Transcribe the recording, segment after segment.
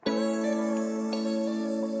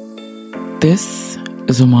This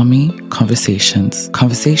is Umami Conversations.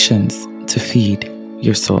 Conversations to feed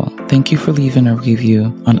your soul. Thank you for leaving a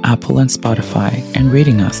review on Apple and Spotify and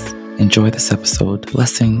rating us. Enjoy this episode.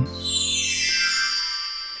 Blessing.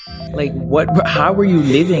 Like, how were you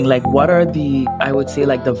living? Like, what are I would say,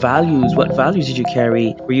 like, the values? What values did you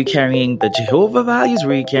carry? Were you carrying the Jehovah values?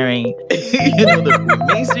 Were you carrying, the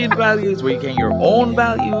Freemason values? Were you carrying your own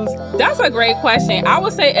values? That's a great question. I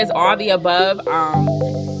would say it's all the above.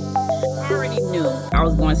 I already knew I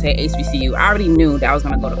was going to say HBCU. I already knew that I was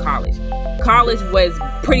going to go to college. College was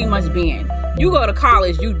pretty much being, you go to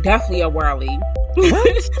college, you definitely are worldly.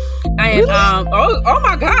 And Really? Oh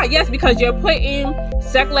my God, yes, because you're putting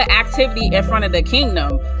secular activity in front of the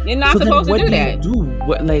kingdom. You're not supposed to do that. What do you do?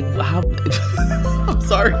 What, like, how? I'm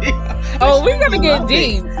sorry. Oh, we're gonna get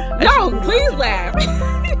deep. No, please laugh.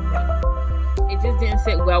 It just didn't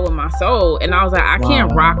sit well with my soul, and I was like, I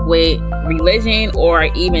can't rock with religion or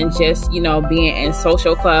even just being in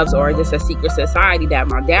social clubs or just a secret society that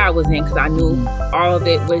my dad was in, because I knew all of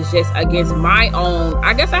it was just against my own.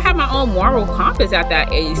 I guess I had my own moral compass at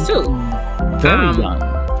that age too. Very young.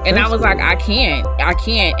 And I was like, I can't.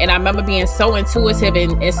 And I remember being so intuitive,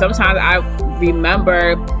 and sometimes I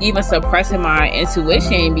remember even suppressing my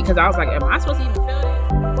intuition because I was like, am I supposed to even feel this?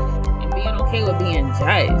 And being okay with being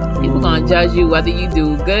judged. People gonna judge you whether you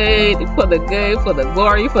do good, for the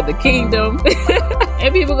glory, for the kingdom.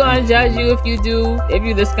 And people gonna judge you if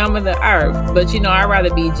you're the scum of the earth. But I'd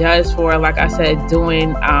rather be judged for, like I said,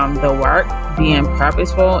 doing the work, being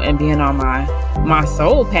purposeful, and being on my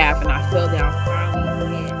soul path. And I feel that I'm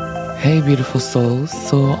finally there. Hey, beautiful souls.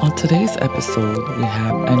 So on today's episode, we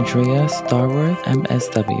have Andrea Starworth,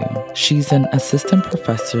 MSW. She's an assistant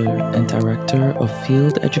professor and director of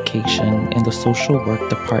field education in the social work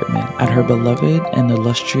department at her beloved and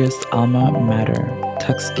illustrious alma mater,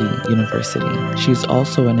 Tuskegee University. She's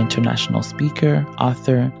also an international speaker,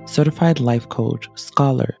 author, certified life coach,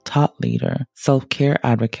 scholar, thought leader, self-care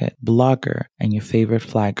advocate, blogger, and your favorite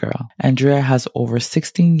fly girl. Andrea has over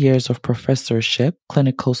 16 years of professorship,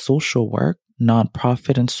 clinical social work,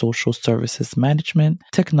 nonprofit and social services management,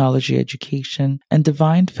 technology education, and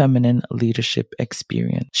divine feminine leadership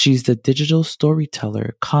experience. She's the digital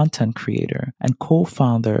storyteller, content creator, and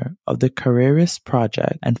co-founder of the Careerist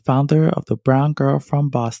Project and founder of the Brown Girl from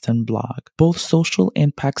Boston blog, both social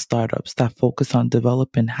impact startups that focus on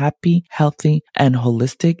developing happy, healthy, and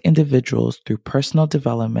holistic individuals through personal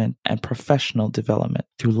development and professional development,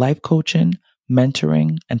 through life coaching,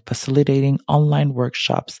 mentoring, and facilitating online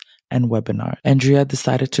workshops and webinars. Andrea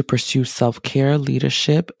decided to pursue self-care,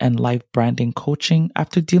 leadership, and life branding coaching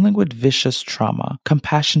after dealing with vicious trauma,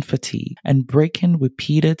 compassion fatigue, and breaking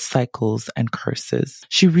repeated cycles and curses.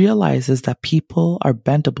 She realizes that people are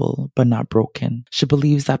bendable but not broken. She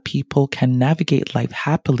believes that people can navigate life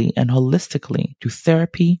happily and holistically through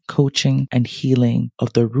therapy, coaching, and healing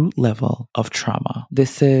of the root level of trauma.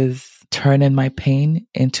 This is Turning My Pain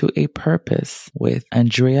into a Purpose with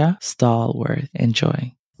Andrea Starworth.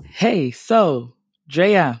 Enjoy. Hey, so,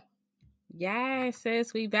 Drea. Yes,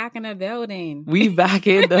 sis, we back in the building. We back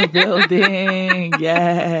in the building.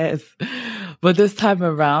 Yes. But this time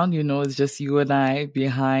around, it's just you and I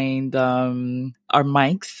behind our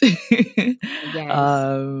mics.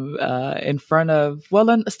 Yes. In front of,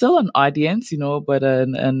 still an audience, but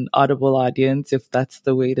an audible audience, if that's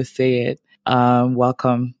the way to say it.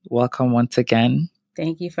 Welcome once again.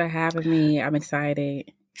 Thank you for having me. I'm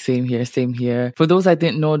excited. Same here. For those that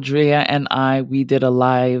didn't know, Drea and we did a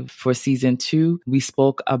live for season 2. We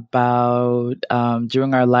spoke about,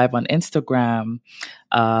 during our live on Instagram,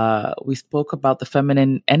 we spoke about the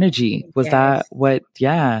feminine energy. Was that what?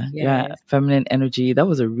 Yeah. Feminine energy. That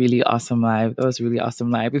was a really awesome live.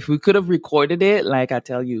 If we could have recorded it, like I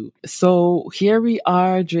tell you. So here we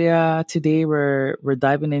are, Drea. Today we're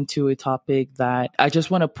diving into a topic that I just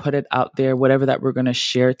want to put it out there. Whatever that we're going to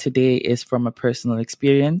share today is from a personal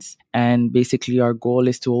experience. And basically our goal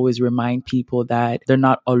is to always remind people that they're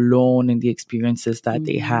not alone in the experiences that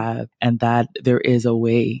they have, and that there is a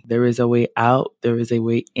way. There is a way out. There is a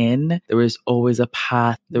way in. There is always a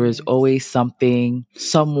path. There is always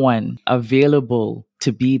someone available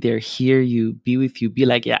to be there, hear you, be with you, be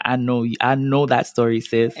like, yeah, I know that story,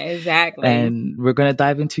 sis. Exactly. And we're going to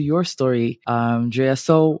dive into your story, Drea.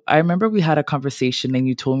 So I remember we had a conversation and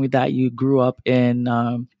you told me that you grew up in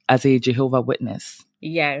as a Jehovah's Witness.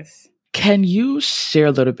 Yes. Can you share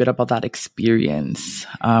a little bit about that experience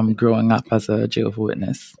growing up as a Jehovah's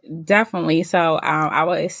Witness? Definitely. So I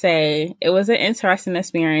would say it was an interesting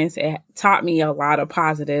experience. It taught me a lot of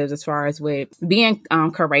positives as far as with being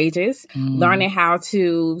courageous, learning how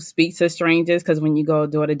to speak to strangers. Because when you go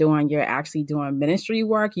door to door and you're actually doing ministry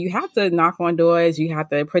work, you have to knock on doors. You have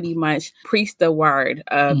to pretty much preach the word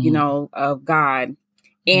of, of God.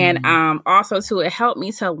 And also, too, it helped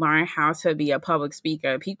me to learn how to be a public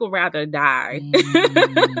speaker. People rather die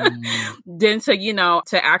than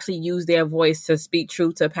to actually use their voice to speak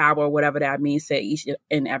truth to power, whatever that means to each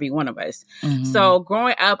and every one of us. So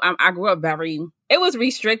growing up, I grew up it was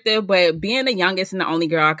restrictive, but being the youngest and the only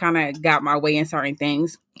girl, I kind of got my way in certain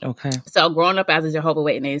things. Okay. So growing up as a Jehovah's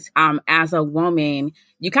Witness, as a woman,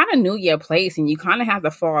 you kind of knew your place and you kind of have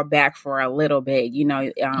to fall back for a little bit.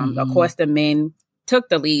 Of course, the men took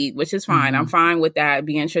the lead, which is fine. I'm fine with that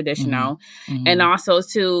being traditional. And also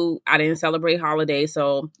too, I didn't celebrate holidays.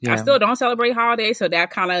 So I still don't celebrate holidays. So that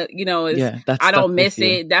kind of, I don't miss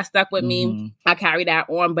it. That stuck with me. I carry that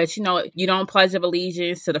on. But, you don't pledge of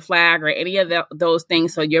allegiance to the flag or any of those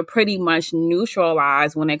things. So you're pretty much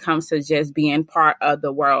neutralized when it comes to just being part of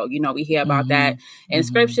the world. We hear about that in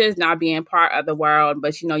scriptures, not being part of the world,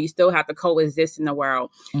 but, you still have to coexist in the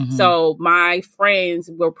world. So my friends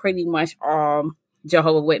were pretty much all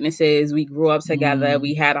Jehovah's Witnesses. We grew up together.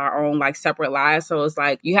 We had our own separate lives. So it's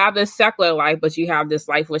you have this secular life, but you have this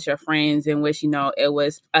life with your friends in which, it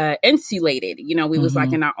was insulated. We was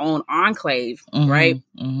in our own enclave, right?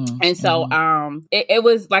 And so it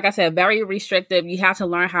was, like I said, very restrictive. You have to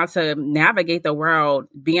learn how to navigate the world,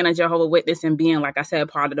 being a Jehovah's Witness and being, like I said,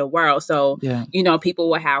 part of the world. So,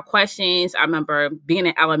 people would have questions. I remember being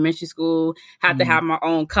in elementary school, had to have my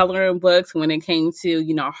own coloring books when it came to,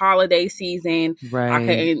 holiday season. Right. I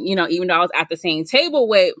couldn't, even though I was at the same table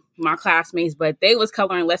with my classmates, but they was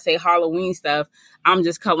coloring, let's say, Halloween stuff. I'm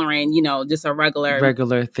just coloring, just a regular thing,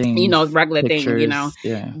 regular pictures, thing,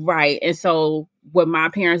 Yeah. Right. And so with my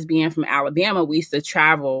parents being from Alabama, we used to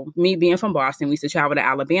travel, me being from Boston, we used to travel to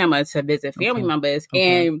Alabama to visit family members.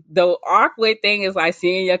 And the awkward thing is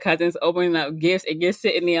seeing your cousins opening up gifts and you're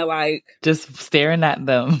sitting there just staring at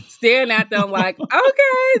them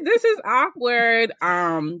okay, this is awkward.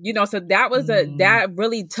 So that was that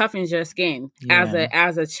really toughens your skin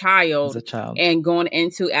as a child and going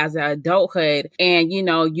into as an adulthood. And,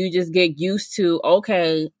 you just get used to,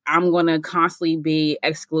 okay, I'm going to constantly be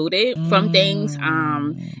excluded from things.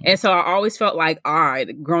 And so I always felt odd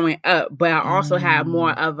growing up, but I also had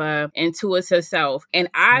more of a intuitive self. And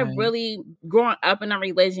I really, growing up in a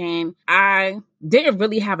religion, I didn't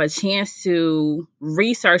really have a chance to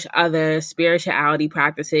research other spirituality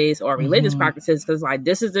practices or religious practices because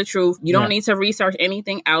this is the truth. You don't need to research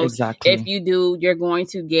anything else. Exactly. If you do, you're going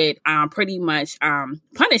to get pretty much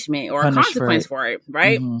punishment or a consequence for it,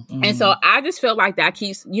 right? And so I just feel that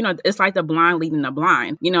keeps, it's like the blind leading the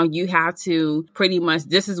blind. You have to pretty much,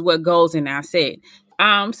 this is what goes and that's it.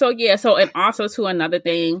 So and also to another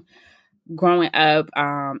thing, growing up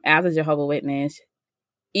as a Jehovah's Witness,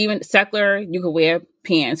 even secular, you could wear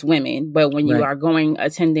pants, women, but when you are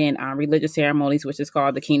attending religious ceremonies, which is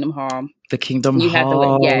called the Kingdom Hall, you have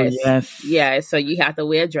to wear, yes. So you have to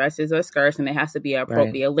wear dresses or skirts, and it has to be an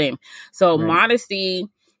appropriate length. So modesty,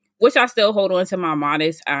 which I still hold on to my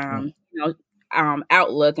modest,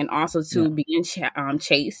 outlook, and also to being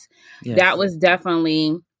chaste. That was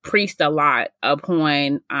definitely preached a lot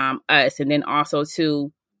upon us, and then also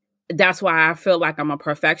to. That's why I feel I'm a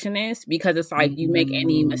perfectionist, because it's you make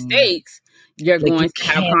any mistakes, you're going to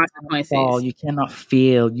have consequences. You cannot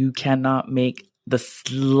fail. You cannot make the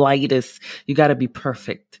slightest. You got to be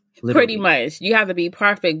perfect. Literally. Pretty much. You have to be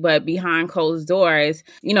perfect, but behind closed doors,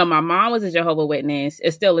 my mom was a Jehovah's Witness.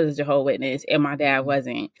 It still is a Jehovah's Witness, and my dad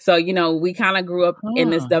wasn't. So, we kind of grew up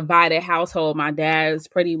in this divided household. My dad's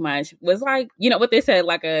pretty much was what they said,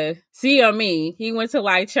 a see on me. He went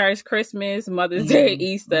to church, Christmas, Mother's Day,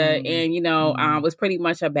 Easter, and, was pretty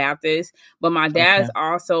much a Baptist. But my dad's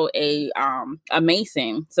also a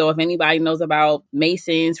Mason. So if anybody knows about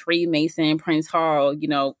Masons, Freemason, Prince Hall,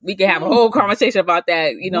 we could have a whole conversation about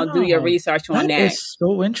that, do your research on that. That is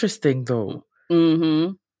so interesting, though.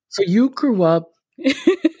 So you grew up...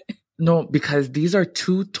 No, because these are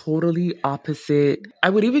two totally opposite, I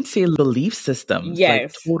would even say, belief systems.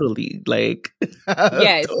 Yes. Totally.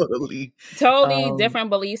 Yes. Totally different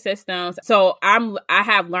belief systems. So I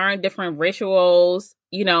have learned different rituals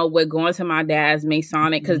with going to my dad's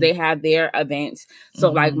Masonic, because they have their events.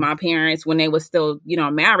 So like my parents, when they were still,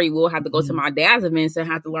 married, we'll have to go to my dad's events and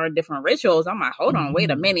have to learn different rituals. I'm like, hold on,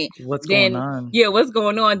 wait a minute. What's going on? Yeah, what's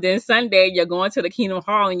going on? Then Sunday, you're going to the Kingdom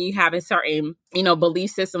Hall and you having certain,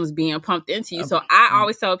 belief systems being pumped into you. So I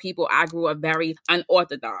always tell people I grew up very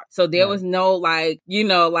unorthodox. So there was no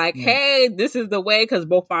hey, this is the way, because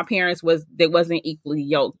both my parents they wasn't equally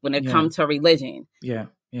yoked when it comes to religion. Yeah.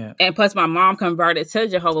 Yeah. And plus my mom converted to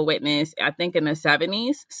Jehovah's Witness, I think in the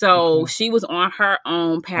 70s. So she was on her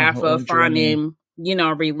own path of finding,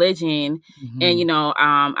 religion. And,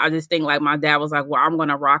 I just think like my dad was like, well, I'm going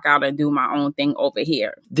to rock out and do my own thing over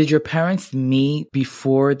here. Did your parents meet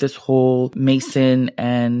before this whole Mason,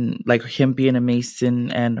 and like him being a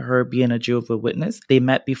Mason and her being a Jehovah's Witness? They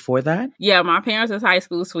met before that? Yeah, my parents was high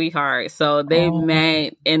school sweethearts. So they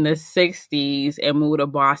met in the 60s and moved to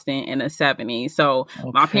Boston in the 70s. So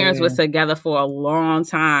my parents was together for a long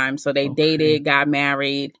time. So they dated, got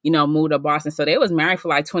married, moved to Boston. So they was married for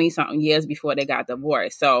like 20 something years before they got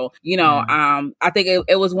divorced. So, I think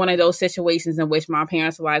it was one of those situations in which my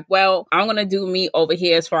parents were like, well, I'm going to do me over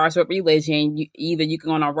here as far as with religion. Either you're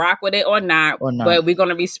going to rock with it or not, but we're going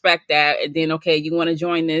to respect that. And then, okay, you want to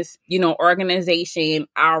join this, organization,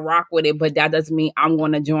 I'll rock with it, but that doesn't mean I'm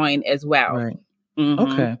going to join as well. Right.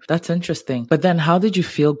 Okay, that's interesting. But then how did you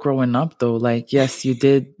feel growing up though? Like, yes, you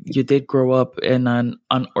did grow up in an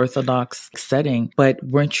unorthodox setting, but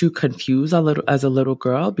weren't you confused as a little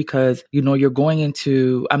girl? Because, you're going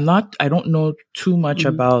into, I don't know too much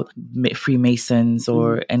about Freemasons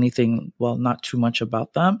or anything. Well, not too much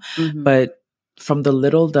about them, but from the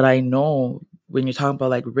little that I know, when you're talking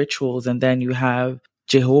about like rituals, and then you have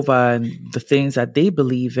Jehovah and the things that they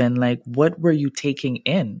believe in, like what were you taking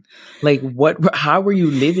in? Like how were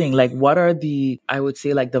you living? Like what are I would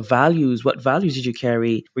say like the values? What values did you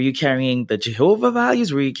carry? Were you carrying the Jehovah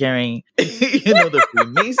values? Were you carrying, the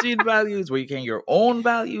Freemason values? Were you carrying your own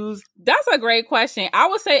values? That's a great question. I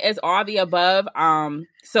would say it's all the above.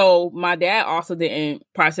 So my dad also didn't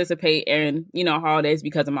participate in, holidays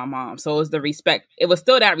because of my mom. So it was the respect. It was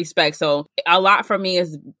still that respect. So a lot for me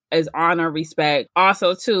is honor, respect.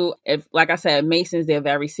 Also too, if like I said, Masons, they're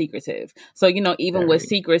very secretive. So, even with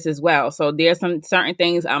secrets as well. So there's some certain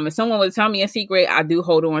things, if someone would tell me a secret, I do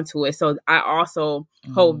hold on to it. So I also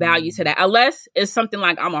hold value to that. Unless it's something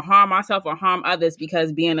like I'm going to harm myself or harm others,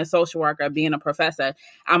 because being a social worker, being a professor,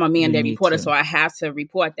 I'm a mandate reporter. So I have to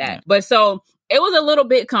report that. Yeah. But so it was a little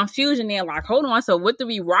bit confusion there, like, hold on, so what do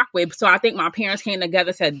we rock with? So I think my parents came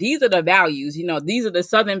together and said, these are the values, these are the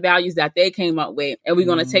Southern values that they came up with, and we're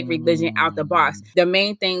going to take religion out the box. The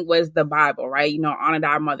main thing was the Bible, right? Honor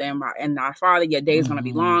thy mother and thy father, your day is going to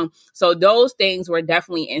be long. So those things were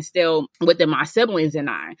definitely instilled within my siblings and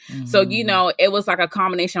I. So, it was like a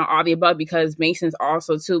combination of all the above, because Masons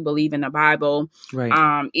also too believe in the Bible.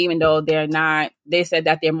 Right. Even though they said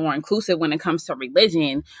that they're more inclusive when it comes to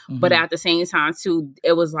religion, but at the same time, too,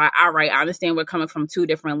 it was like, all right, I understand we're coming from two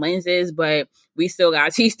different lenses, but we still got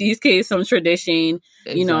to teach these kids some tradition,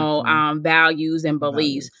 values and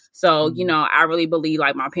beliefs. So, I really believe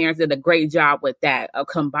like my parents did a great job with that, of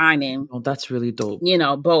combining. Oh, that's really dope.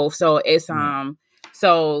 Both. So it's,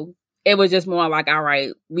 so it was just more like, all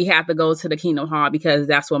right, we have to go to the Kingdom Hall because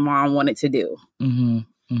that's what mom wanted to do.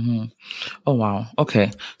 Oh, wow. Okay.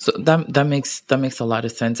 So that makes a lot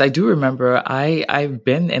of sense. I do remember I've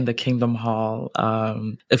been in the Kingdom Hall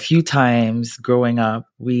a few times growing up.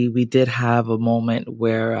 We did have a moment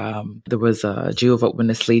where there was a Jehovah's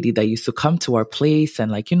Witness lady that used to come to our place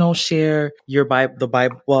and share your Bible, the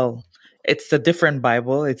Bible. Well, it's a different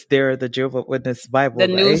Bible. It's the Jehovah's Witness Bible, the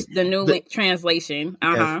new translation.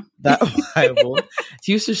 Yes, that Bible.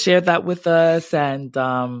 She used to share that with us, and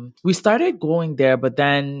we started going there. But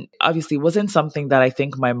then, obviously, it wasn't something that I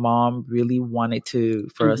think my mom really wanted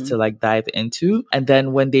for us to like dive into. And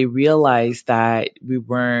then when they realized that we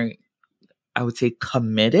weren't, I would say,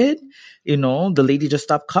 committed, the lady just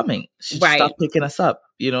stopped coming. She just stopped picking us up.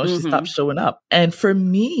 She stopped showing up. And for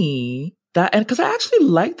me, because I actually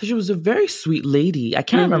liked her. She was a very sweet lady. I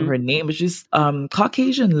can't remember her name, but she's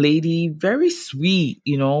Caucasian lady, very sweet,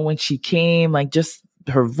 when she came, like just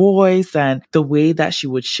her voice and the way that she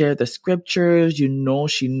would share the scriptures,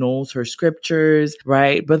 she knows her scriptures,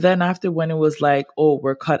 right? But then after, when it was like, oh,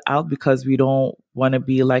 we're cut out because we don't want to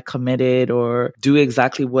be like committed or do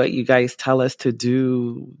exactly what you guys tell us to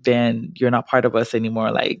do, then you're not part of us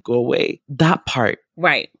anymore. Like, go away. That part.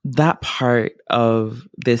 Right. That part of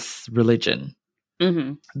this religion.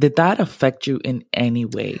 Did that affect you in any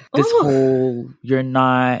way? This whole, you're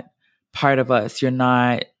not part of us. You're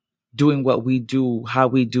not doing what we do, how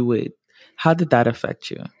we do it. How did that affect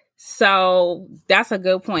you? So that's a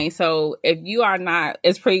good point. So if you are not,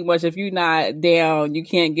 it's pretty much if you're not down, you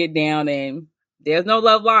can't get down, and there's no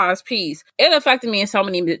love lost, peace. It affected me in so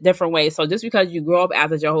many different ways. So just because you grow up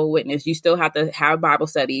as a Jehovah's Witness, you still have to have Bible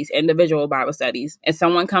studies, individual Bible studies, and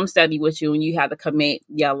someone comes study with you, and you have to commit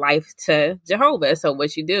your life to Jehovah. So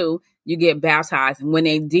what you do, you get baptized, and when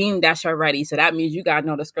they deem that you're ready, so that means you got to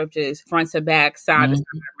know the scriptures front to back, side to side,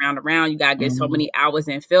 round to round. You got to get so many hours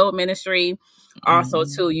in field ministry. Also,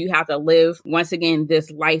 too, you have to live, once again, this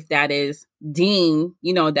life that is deemed,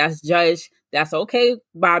 that's judged, that's okay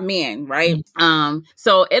by men, right?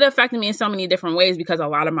 So it affected me in so many different ways because a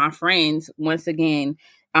lot of my friends, once again,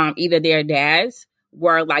 either their dads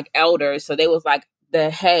were like elders, so they was like the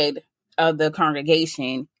head of the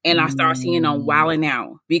congregation, and I start seeing them wilding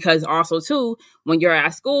out because also, too, when you're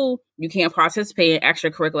at school, you can't participate in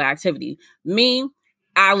extracurricular activity. Me,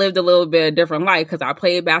 I lived a little bit of different life because I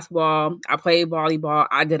played basketball, I played volleyball,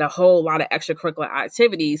 I did a whole lot of extracurricular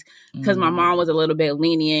activities because my mom was a little bit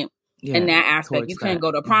lenient in that aspect. You couldn't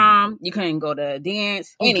go to prom, you couldn't go to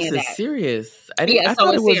dance, any of that. This is serious. I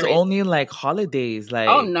thought it was serious. Only like holidays, like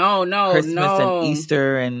Christmas and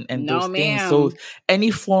Easter and those things. So any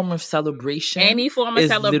form of celebration,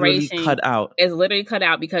 literally cut out. Is literally cut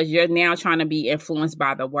out because you're now trying to be influenced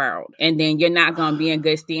by the world, and then you're not going to be in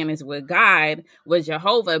good standings with God, with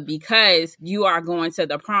Jehovah, because you are going to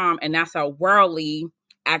the prom, and that's a worldly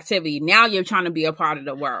activity. Now you're trying to be a part of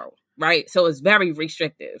the world. Right. So it's very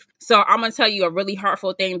restrictive. So I'm going to tell you a really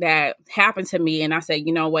hurtful thing that happened to me. And I said,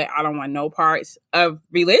 you know what? I don't want no parts of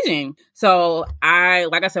religion. So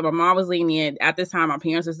like I said, my mom was lenient. At this time, my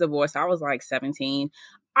parents was divorced. I was like 17.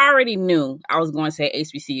 I already knew I was going to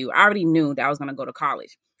HBCU. I already knew that I was going to go to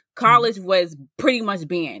college. College was pretty much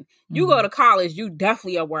banned. You go to college, you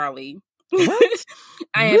definitely are worldly. What?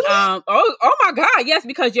 And really? Oh my God, yes,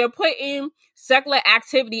 because you're putting secular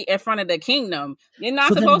activity in front of the kingdom. You're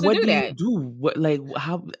not supposed to do that. What, like,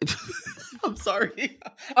 how? I'm sorry.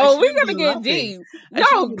 Oh, we're gonna get deep.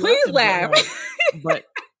 No, please laugh. But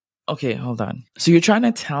okay, hold on. So you're trying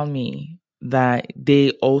to tell me that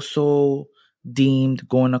they also deemed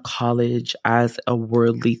going to college as a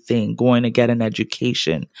worldly thing, going to get an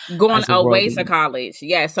education, going away to college.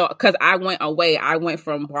 Yeah, so because I went away, I went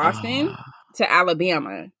from Boston to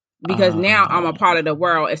Alabama because now I'm a part of the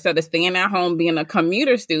world instead of staying at home being a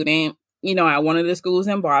commuter student, at one of the schools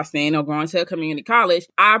in Boston or going to a community college.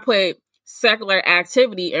 I put secular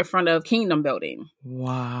activity in front of kingdom building.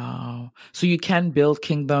 Wow. So you can build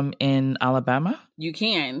kingdom in Alabama? You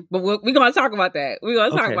can, but we're going to talk about that. We're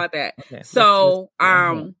going to talk about that. Okay. So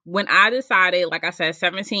when I decided, like I said,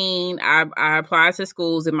 17, I applied to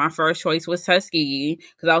schools and my first choice was Tuskegee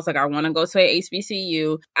because I was like, I want to go to an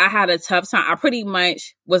HBCU. I had a tough time. I pretty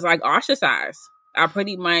much was like ostracized. They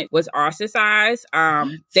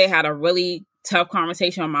had a really tough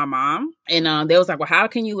conversation with my mom, and they was like, well, how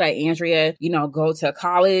can you let Andrea go to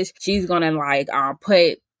college? She's gonna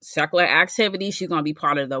put secular activity, she's gonna be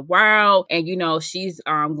part of the world, and she's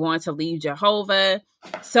going to leave Jehovah.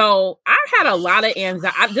 So I had a lot of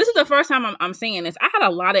anxiety. This is the first time I'm saying this. I had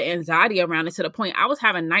a lot of anxiety around it to the point I was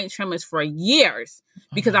having night tremors for years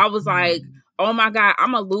because I was like, oh my God,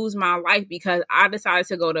 I'm going to lose my life because I decided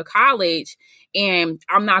to go to college and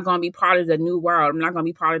I'm not going to be part of the new world. I'm not going to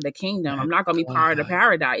be part of the kingdom. I'm not going to be part of the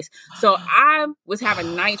paradise. So I was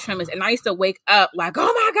having night tremors and I used to wake up like, oh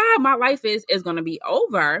my God, my life is going to be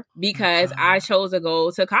over because I chose to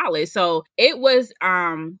go to college. So it was,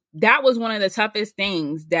 that was one of the toughest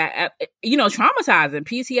things that, traumatizing,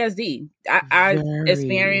 PTSD. I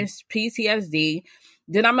experienced PTSD.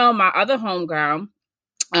 Then I met my other homegirl.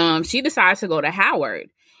 She decided to go to Howard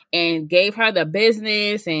and gave her the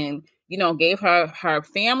business and, gave her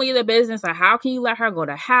family the business. Like, how can you let her go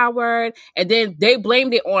to Howard? And then they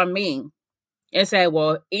blamed it on me and said,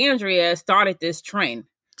 well, Andrea started this trend.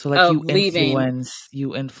 So like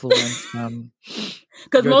you influence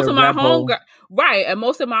because most of my homegirls, right. And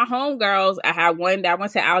most of my homegirls, I had one that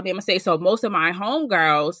went to Alabama State. So most of my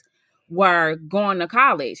homegirls were going to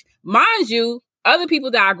college. Mind you, other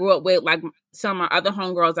people that I grew up with, like some of my other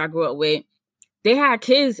homegirls I grew up with, they had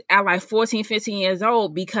kids at like 14, 15 years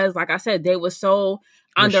old because, like I said, they were so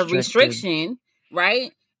under restriction,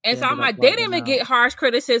 right? And so I'm like, they didn't even get harsh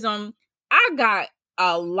criticism. I got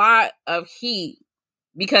a lot of heat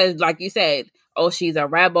because, like you said, oh, she's a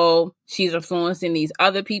rebel. She's influencing these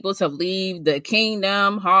other people to leave the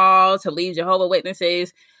kingdom hall, to leave Jehovah's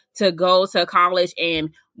Witnesses, to go to college and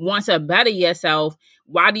want to better yourself.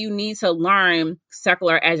 Why do you need to learn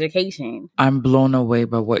secular education? I'm blown away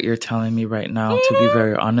by what you're telling me right now. To be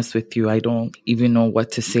very honest with you, I don't even know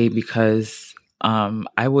what to say because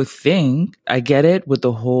I would think I get it with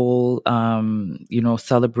the whole,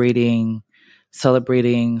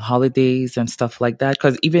 celebrating holidays and stuff like that.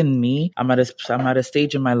 Because even me, I'm at a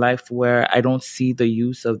stage in my life where I don't see the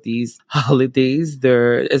use of these holidays.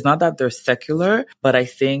 It's not that they're secular, but I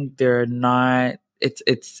think they're not.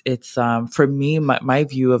 It's for me, my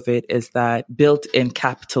view of it is that built in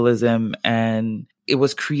capitalism, and it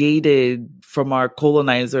was created from our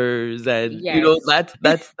colonizers, and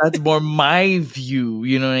that's more my view,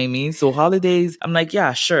 you know what I mean? So holidays, I'm like,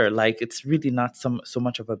 yeah, sure, like it's really not so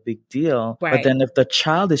much of a big deal. Right. But then if the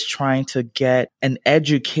child is trying to get an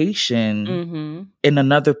education in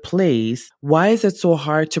another place, why is it so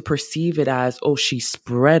hard to perceive it as, oh, she's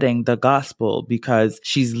spreading the gospel because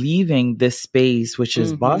she's leaving this space, which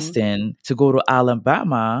is Boston, to go to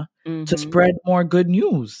Alabama to spread more good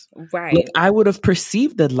news? Right. Like, I would have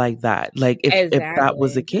perceived it like that, like if that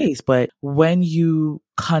was the case. But when you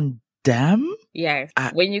condemn,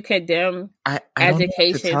 when you condemn I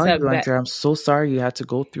education, don't know what to tell you, Andrea, I'm so sorry you had to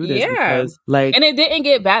go through this, because and it didn't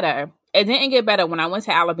get better. It didn't get better when I went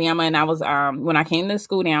to Alabama, and I was when I came to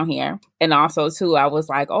school down here, and also too, I was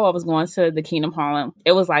like, oh, I was going to the Kingdom Hall.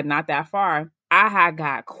 It was like not that far. I had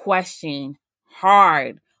got questioned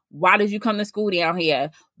hard. Why did you come to school down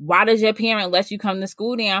here? Why does your parent let you come to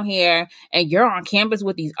school down here and you're on campus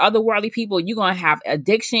with these other worldly people? You're going to have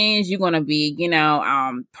addictions. You're going to be,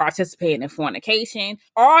 participating in fornication,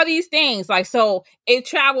 all these things. Like, so it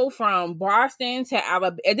traveled from Boston to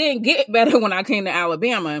Alabama. It didn't get better when I came to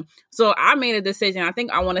Alabama. So I made a decision. I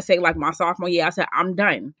think I want to say like my sophomore year, I said, I'm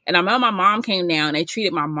done. And I remember my mom came down and they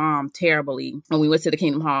treated my mom terribly when we went to the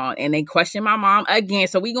Kingdom Hall, and they questioned my mom again.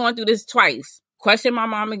 So we going through this twice. Question my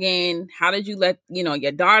mom again. How did you let,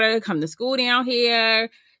 your daughter come to school down here?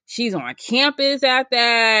 She's on campus at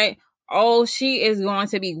that. Oh, she is going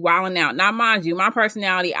to be wilding out. Now, mind you, my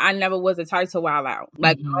personality, I never was the type to wild out.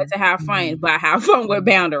 Like, I like to have fun, but have fun with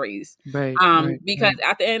boundaries. Right. Because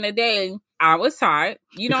at the end of the day, I was taught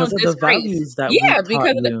because don't of the values that we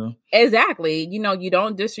taught you. Exactly. You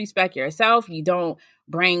don't disrespect yourself. You don't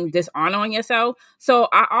bring dishonor on yourself. So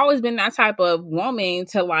I always been that type of woman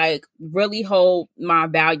to like really hold my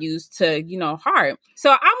values to, heart.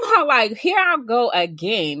 So I'm like, here I go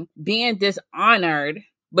again, being dishonored.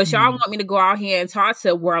 But y'all want me to go out here and talk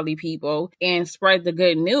to worldly people and spread the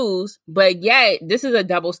good news. But yet, this is a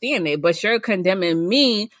double standard. But you're condemning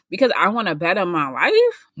me because I want to better my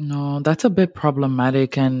life? No, that's a bit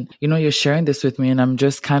problematic. And, you're sharing this with me, and I'm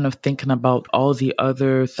just kind of thinking about all the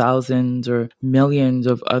other thousands or millions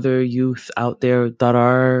of other youth out there that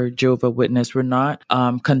are Jehovah's Witness. We're not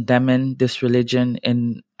condemning this religion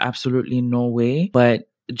in absolutely no way. But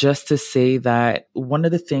just to say that one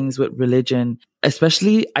of the things with religion,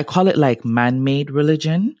 especially, I call it like man-made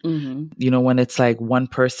religion, when it's like one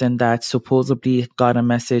person that supposedly got a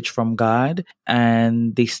message from God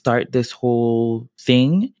and they start this whole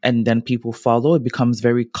thing and then people follow, it becomes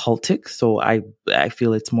very cultic. So I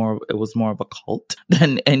feel it was more of a cult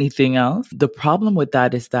than anything else. The problem with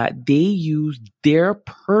that is that they use their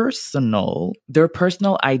personal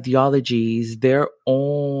ideologies, their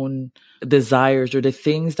own desires, or the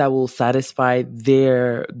things that will satisfy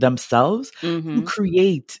themselves to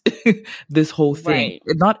create this whole thing. Right.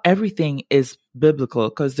 Not everything is biblical,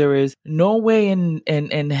 because there is no way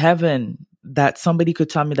in heaven that somebody could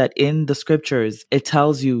tell me that in the scriptures it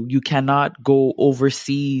tells you cannot go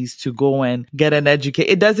overseas to go and get an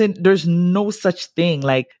education. There's no such thing.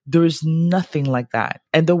 Like, there's nothing like that.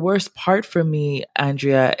 And the worst part for me,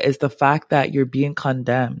 Andrea, is the fact that you're being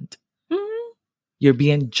condemned. You're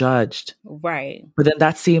being judged. Right. But then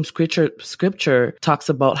that same scripture talks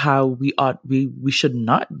about how we should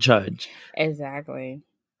not judge. Exactly.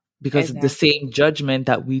 Because the same judgment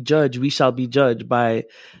that we judge, we shall be judged by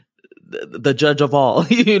the judge of all,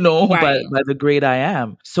 by the great I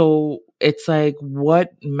am. So it's like,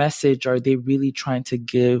 what message are they really trying to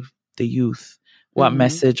give the youth? What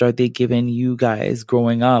message are they giving you guys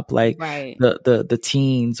growing up? Like the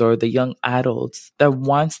teens or the young adults that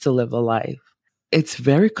wants to live a life. It's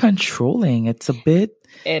very controlling. It's a bit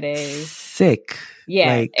sick.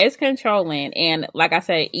 Yeah, it's controlling. And like I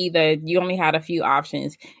said, either you only had a few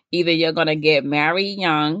options. Either you're going to get married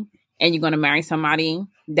young and you're going to marry somebody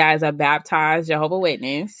that is a baptized Jehovah's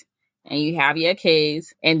Witness, and you have your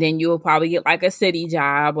kids, and then you will probably get like a city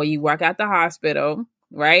job or you work at the hospital,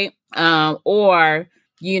 right? Or,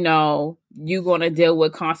 you're going to deal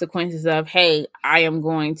with consequences of, hey, I am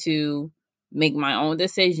going to make my own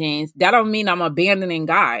decisions. That don't mean I'm abandoning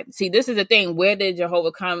God. See, this is the thing. Where did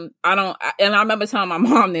Jehovah come? And I remember telling my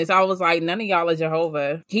mom this. I was like, none of y'all are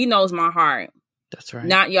Jehovah. He knows my heart. That's right.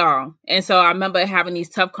 Not y'all. And so I remember having these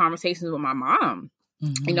tough conversations with my mom.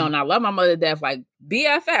 You know, and I love my mother to death, like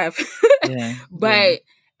BFF. Yeah. But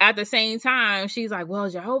at the same time, she's like, well,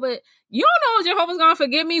 Jehovah, you don't know if Jehovah's gonna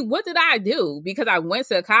forgive me. What did I do? Because I went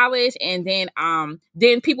to college, and then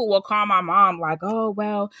people will call my mom like, oh,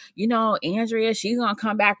 well, you know, Andrea, she's gonna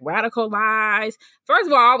come back radicalized. First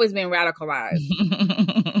of all, I've always been radicalized.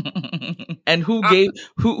 And who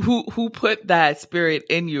put that spirit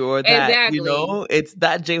in you, or that, exactly. You know, it's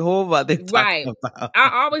that Jehovah they're talking about.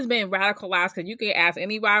 I've always been radicalized, because you can ask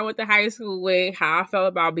anybody I went to high school with how I felt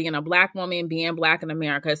about being a Black woman, being Black in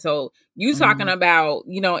America. So you talking about,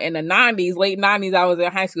 you know, in the 90s, late 90s, I was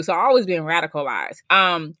in high school. So I've always been radicalized.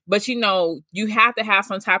 But, you know, you have to have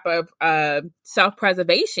some type of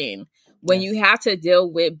self-preservation when you have to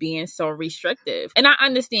deal with being so restrictive. And I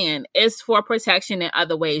understand it's for protection in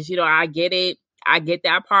other ways. You know, I get it. I get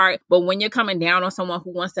that part. But when you're coming down on someone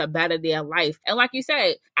who wants to better their life, and like you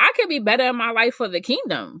said, I could be better in my life for the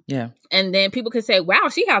kingdom. Yeah. And then people could say, wow,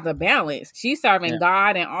 she has a balance. She's serving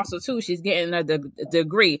God, and also too, she's getting a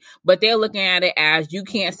degree. But they're looking at it as, you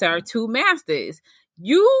can't serve two masters.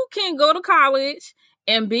 You can go to college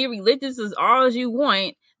and be religious as all as you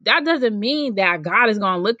want. That doesn't mean that God is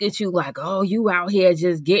going to look at you like, oh, you out here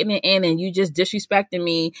just getting it in and you just disrespecting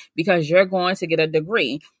me because you're going to get a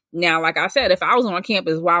degree. Now, like I said, if I was on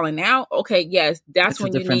campus wilding out, okay, yes, that's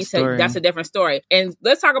when you need to, that's a different story. And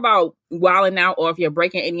let's talk about wilding out, or if you're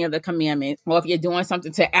breaking any of the commandments, or if you're doing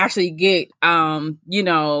something to actually get, you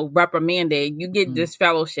know, reprimanded, you get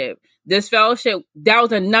disfellowship. Disfellowship, that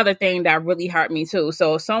was another thing that really hurt me too.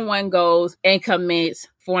 So if someone goes and commits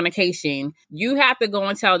fornication, you have to go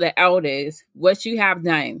and tell the elders what you have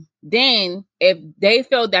done. Then if they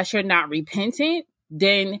feel that you're not repentant,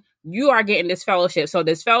 then you are getting disfellowship. So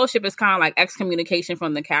disfellowship is kind of like excommunication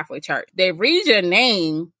from the Catholic Church. They read your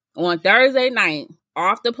name on Thursday night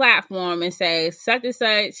off the platform and say such and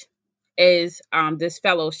such is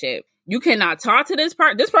disfellowship. You cannot talk to this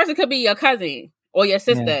person. This person could be your cousin or your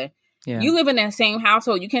sister. Yeah. You live in that same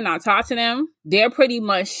household. You cannot talk to them. They're pretty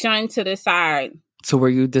much shunned to the side. So were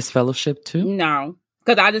you disfellowship too? No,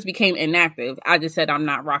 because I just became inactive. I just said I'm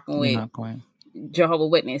not rocking with Jehovah's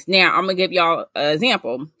Witness. Now, I'm going to give y'all an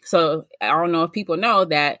example. So I don't know if people know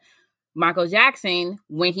that Michael Jackson,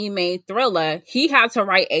 when he made Thriller, he had to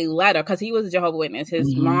write a letter because he was a Jehovah's Witness.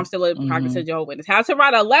 His mom still a practicing Jehovah's Witness. Had to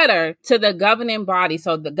write a letter to the governing body.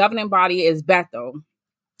 So the governing body is Bethel.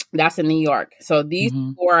 That's in New York. So these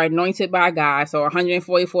people are anointed by God. So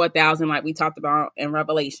 144,000, like we talked about in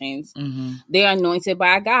Revelations, they're anointed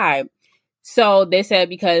by God. So they said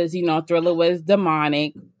because, you know, Thriller was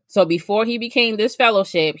demonic. So before he became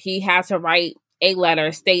disfellowship, he had to write a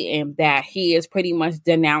letter stating that he is pretty much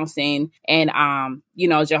denouncing and, you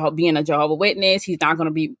know, being a Jehovah's Witness. He's not going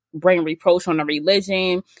to be bring reproach on the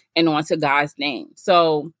religion and onto God's name.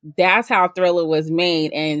 So that's how Thriller was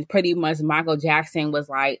made. And pretty much Michael Jackson was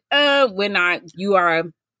like, you are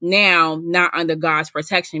now not under God's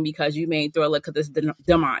protection because you made Thriller because it's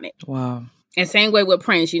demonic. Wow. And same way with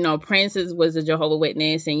Prince. You know, Prince was a Jehovah's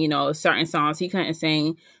Witness, and, you know, certain songs he couldn't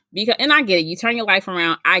sing. Because, and I get it, you turn your life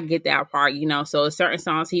around, I get that part, you know, so certain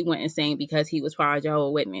songs he wouldn't sing because he was part of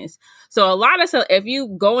Jehovah's Witness. So if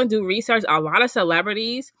you go and do research, a lot of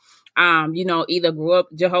celebrities, you know, either grew up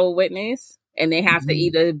Jehovah's Witness and they have to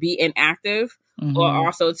either be inactive or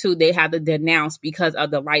also too, they have to denounce because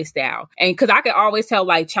of the lifestyle. And because I could always tell,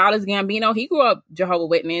 like Childish Gambino, he grew up Jehovah's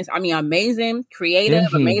Witness. I mean, amazing,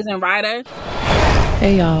 creative, amazing writer.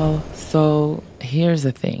 Hey y'all, so here's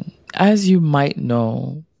the thing. As you might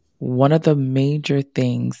know, one of the major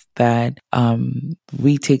things that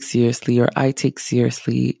we take seriously, or I take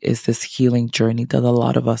seriously, is this healing journey that a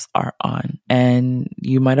lot of us are on. And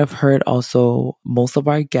you might have heard also most of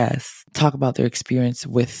our guests talk about their experience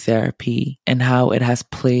with therapy and how it has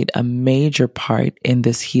played a major part in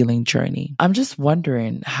this healing journey. I'm just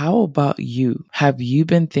wondering, how about you? Have you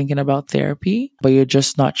been thinking about therapy, but you're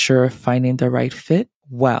just not sure of finding the right fit?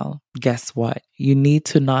 Well, guess what? You need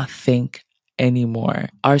to not think anymore.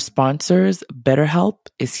 Our sponsors, BetterHelp,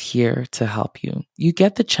 is here to help you. You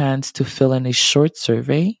get the chance to fill in a short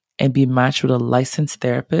survey and be matched with a licensed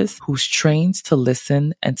therapist who's trained to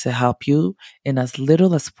listen and to help you in as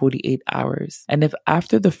little as 48 hours. And if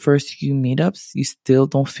after the first few meetups you still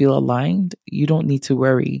don't feel aligned, you don't need to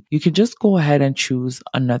worry. You can just go ahead and choose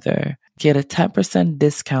another. Get a 10%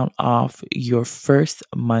 discount off your first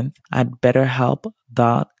month at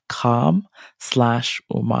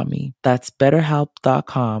BetterHelp.com/umami. That's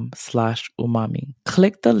BetterHelp.com/umami.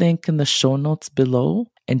 Click the link in the show notes below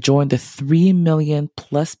and join the 3 million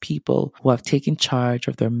plus people who have taken charge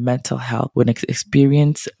of their mental health with an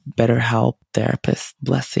experienced BetterHelp therapist.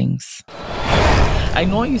 Blessings. I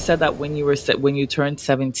know you said that when you turned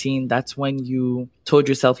 17, that's when you told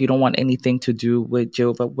yourself you don't want anything to do with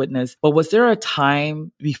Jehovah's Witness. But was there a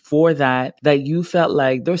time before that you felt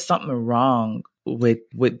like there's something wrong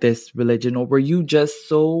with this religion, or were you just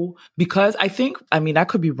so, because I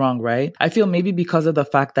could be wrong, right? I feel maybe because of the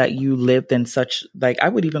fact that you lived in such, like, I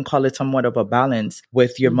would even call it somewhat of a balance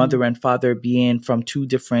with your mother and father being from two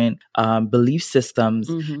different belief systems,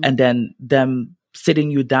 and then them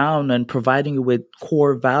sitting you down and providing you with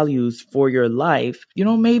core values for your life.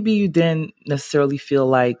 Maybe you didn't necessarily feel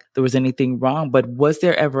like there was anything wrong, but was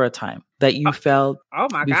there ever a time that you felt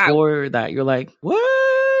before that you're like, what?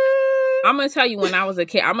 I'm going to tell you, when I was a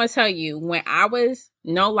kid, when I was,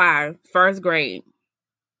 no lie, first grade.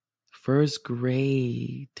 I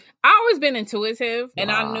always been intuitive,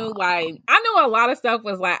 and I knew a lot of stuff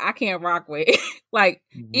was like, I can't rock with. Like,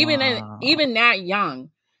 even that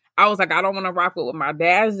young, I was like, I don't want to rock with what my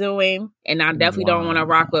dad's doing, and I definitely don't want to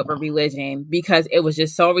rock with a religion, because it was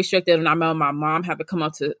just so restrictive. And I remember my mom had to come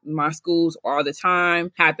up to my schools all the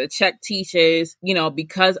time, had to check teachers,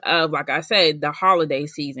 because of, like I said, the holiday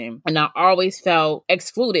season. And I always felt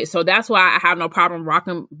excluded. So that's why I have no problem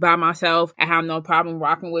rocking by myself. I have no problem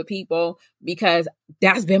rocking with people, because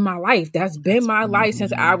that's been my life. That's been my life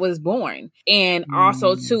since I was born. And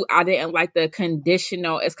also, too, I didn't like the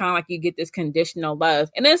conditional. It's kind of like you get this conditional love.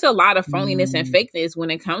 And there's a lot of phoniness and fakeness when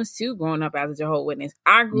it comes to growing up as a Jehovah's Witness.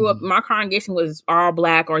 I grew up, my congregation was all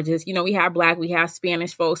Black, or just, we had Black, we had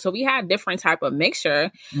Spanish folks. So we had different type of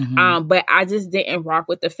mixture. But I just didn't rock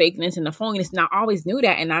with the fakeness and the phoniness. And I always knew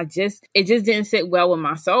that. And it just didn't sit well with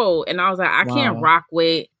my soul. And I was like, I can't rock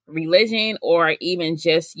with religion, or even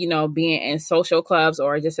just, being in social clubs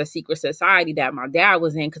or just a secret society that my dad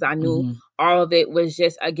was in, because I knew all of it was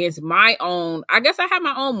just against my own, I guess I had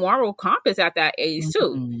my own moral compass at that age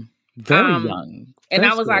too. Very young. And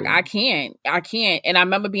I was like, I can't. And I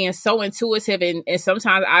remember being so intuitive, and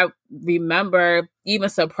sometimes I remember even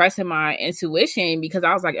suppressing my intuition, because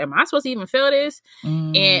I was like, am I supposed to even feel this?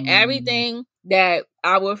 And everything that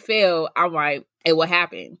I would feel, I'm like, it will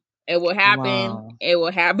happen. It will happen. Wow. It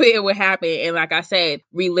will happen. It will happen. And like I said,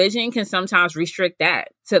 religion can sometimes restrict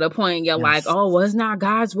that to the point you're like, oh, well, it's not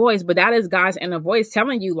God's voice, but that is God's inner voice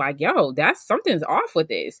telling you like, yo, something's off with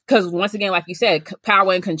this. Because once again, like you said,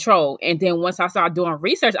 power and control. And then once I started doing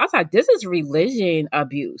research, I was like, this is religion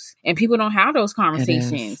abuse. And people don't have those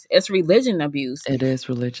conversations. It's religion abuse. It is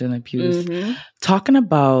religion abuse. Talking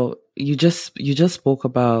about, you just spoke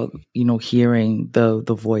about, hearing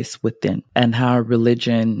the voice within and how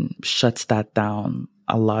religion shuts that down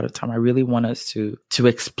a lot of time. I really want us to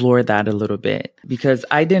explore that a little bit, because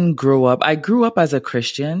I didn't grow up. I grew up as a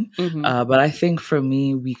Christian, but I think for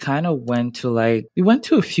me, we kind of went to a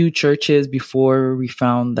few churches before we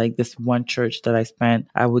found like this one church that I spent,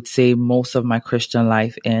 I would say, most of my Christian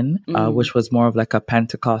life in, which was more of like a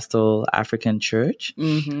Pentecostal African church.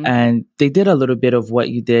 And they did a little bit of what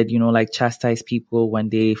you did, like chastise people when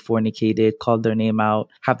they fornicated, called their name out,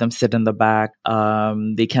 have them sit in the back.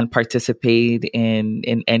 They can participate in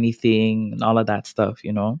anything and all of that stuff,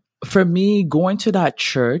 For me, going to that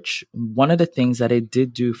church, one of the things that it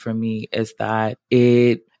did do for me is that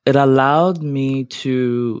it allowed me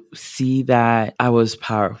to see that I was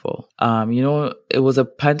powerful. It was a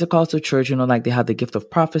Pentecostal church, like they had the gift of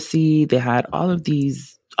prophecy. They had all of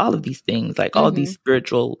these things, like all these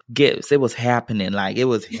spiritual gifts. It was happening.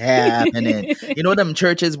 Them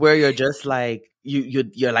churches where you're just like,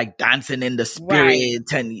 you're like dancing in the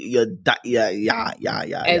spirit, and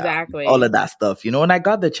exactly, all of that stuff, and I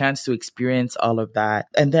got the chance to experience all of that.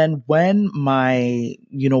 And then when my,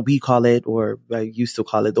 we call it, or I used to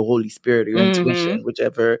call it, the Holy Spirit or intuition,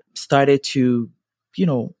 whichever, started to,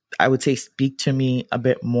 I would say, speak to me a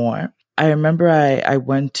bit more. I remember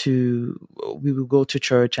we would go to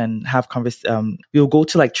church and have we would go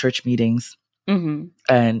to like church meetings.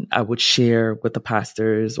 And I would share with the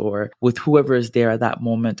pastors or with whoever is there at that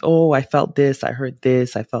moment. Oh, I felt this, I heard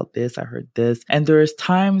this, I felt this, I heard this. And there's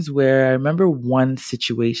times where I remember one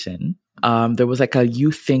situation. There was like a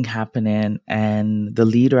youth thing happening, and the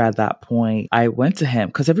leader at that point, I went to him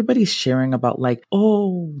because everybody's sharing about like,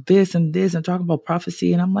 oh, this and talking about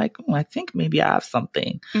prophecy. And I'm like, oh, I think maybe I have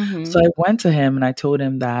something. So I went to him and I told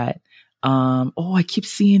him that, I keep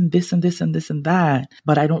seeing this and this and this and that,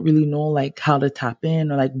 but I don't really know like how to tap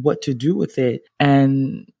in or like what to do with it.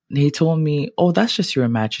 And he told me, oh, that's just your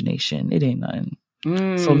imagination. It ain't nothing.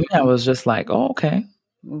 So me, I was just like, oh, okay.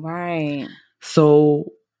 Right.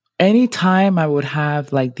 So anytime I would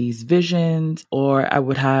have like these visions or I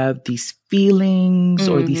would have these feelings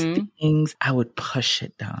or these things, I would push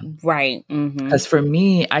it down. Right. Because for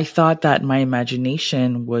me, I thought that my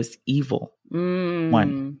imagination was evil.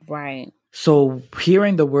 One. Right. So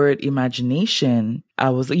hearing the word imagination,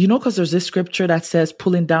 I was, because there's this scripture that says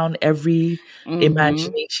pulling down every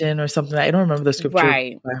imagination or something. I don't remember the scripture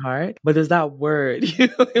by heart, but there's that word,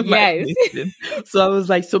 imagination. Yes. So I was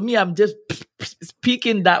like, so me, I'm just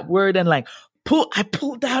speaking that word and like, I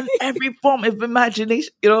pull down every form of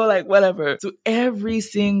imagination, like whatever. So every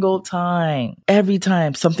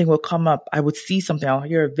time something will come up, I would see something, I'll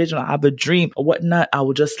hear a vision, I'll have a dream or whatnot. I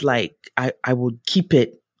would just like, I would keep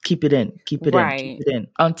it in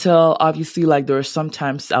until obviously like there are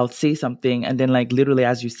sometimes I'll say something and then like literally,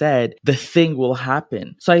 as you said, the thing will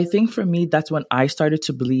happen. So I think for me, that's when I started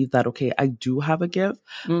to believe that, okay, I do have a gift,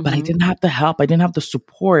 but I didn't have the help. I didn't have the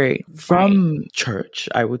support from church.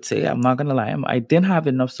 I would say, I'm not going to lie. I didn't have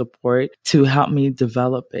enough support to help me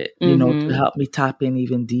develop it, to help me tap in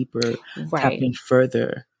even deeper, tap in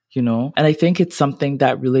further. And I think it's something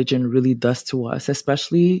that religion really does to us,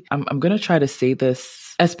 especially, I'm going to try to say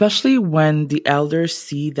this, especially when the elders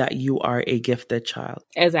see that you are a gifted child.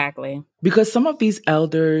 Exactly. Because some of these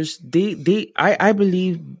elders, I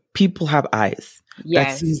believe people have eyes.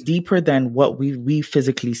 That sees deeper than what we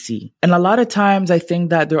physically see. And a lot of times I think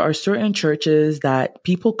that there are certain churches that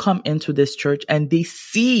people come into this church and they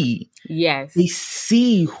see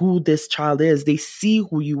who this child is. They see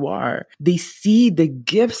who you are. They see the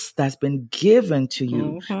gifts that's been given to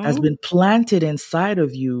you, has been planted inside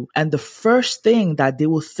of you. And the first thing that they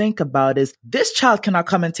will think about is, this child cannot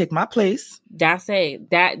come and take my place. That's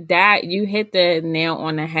it. That you hit the nail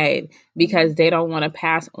on the head, because they don't want to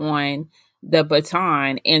pass on the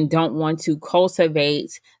baton and don't want to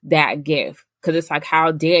cultivate that gift. Because it's like,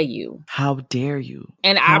 how dare you? How dare you?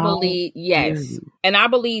 And I believe, and I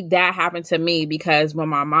believe that happened to me because when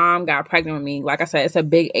my mom got pregnant with me, like I said, it's a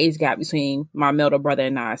big age gap between my middle brother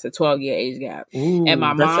and I. It's a 12-year age gap. Ooh, and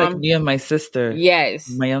my mom, that's like me and my sister. Yes.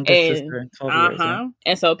 My youngest sister, 12 years. Yeah.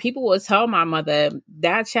 And so people will tell my mother,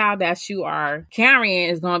 that child that you are carrying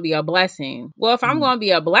is going to be a blessing. Well, if I'm going to be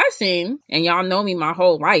a blessing, and y'all know me my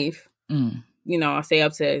whole life, I say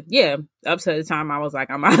up to the time I was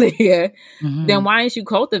like, I'm out of here. Then why didn't you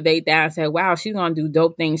cultivate that and say, wow, she's going to do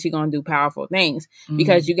dope things. She's going to do powerful things,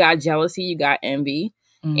 because you got jealousy, you got envy.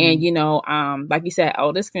 And, like you said,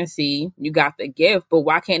 elders can see you got the gift, but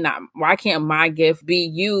why can't my gift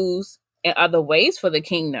be used in other ways for the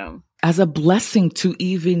kingdom? As a blessing to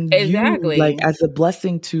even you, like as a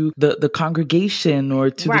blessing to the congregation or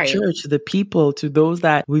to the church, to the people, to those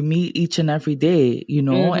that we meet each and every day,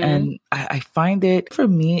 and I find it, for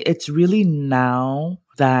me, it's really now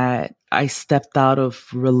that I stepped out of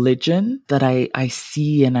religion that I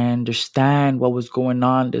see and I understand what was going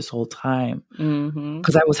on this whole time.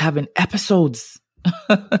 Because I was having episodes,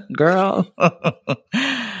 girl.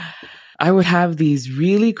 I would have these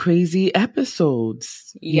really crazy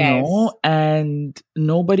episodes, and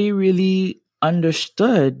nobody really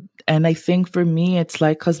understood. And I think for me, it's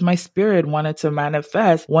like, because my spirit wanted to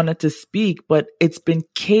manifest, wanted to speak, but it's been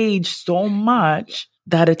caged so much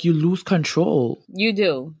that you lose control. You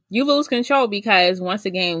do. You lose control because, once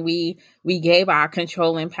again, we gave our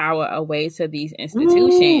control and power away to these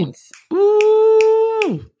institutions.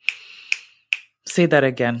 Ooh. Say that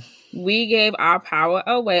again. We gave our power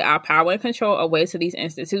and control away to these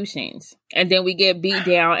institutions. And then we get beat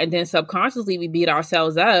down, and then subconsciously we beat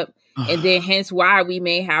ourselves up. And then hence why we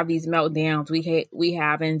may have these meltdowns. We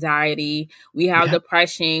have anxiety, we have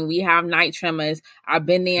depression, we have night tremors. I've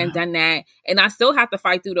been there and done that. And I still have to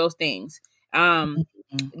fight through those things.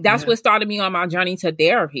 That's what started me on my journey to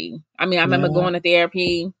therapy. I mean, I remember going to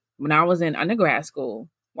therapy when I was in undergrad school.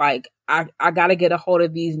 Like, I got to get a hold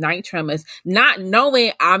of these night tremors, not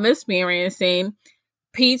knowing I'm experiencing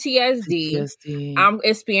PTSD. I'm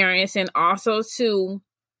experiencing also too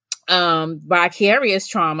vicarious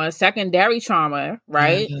trauma, secondary trauma,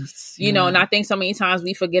 right? And I think so many times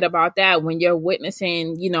we forget about that when you're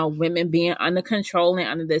witnessing, women being under control and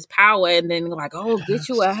under this power, and then like, oh, get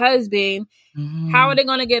you a husband. How are they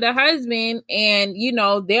going to get a husband? And,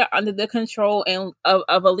 they're under the control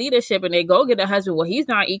of a leadership, and they go get a husband. Well, he's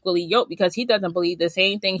not equally yoked because he doesn't believe the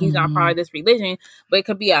same thing. He's not part of this religion, but it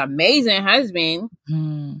could be an amazing husband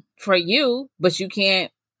for you, but you can't.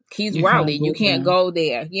 He's worldly. You can't go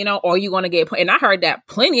there, or you're going to get, and I heard that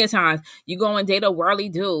plenty of times. You go and date a worldly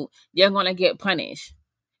dude, you're going to get punished.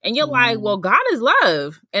 And you're like, well, God is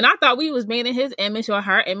love. And I thought we was made in his image or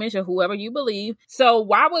her image or whoever you believe. So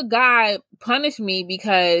why would God punish me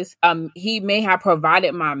because he may have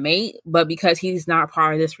provided my mate, but because he's not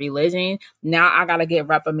part of this religion, now I got to get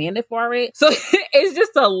reprimanded for it? So it's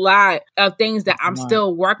just a lot of things that I'm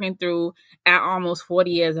still working through at almost 40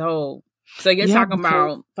 years old. So you're talking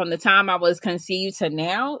about from the time I was conceived to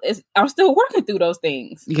now, I'm still working through those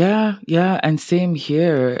things. Yeah. And same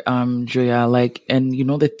here, Drea. Like, and you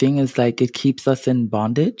know, the thing is, like, it keeps us in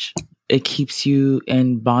bondage. It keeps you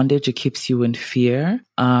in bondage. It keeps you in fear.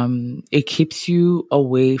 It keeps you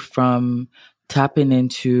away from tapping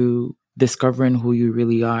into discovering who you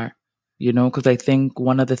really are. You know, because I think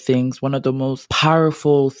one of the most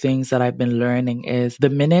powerful things that I've been learning is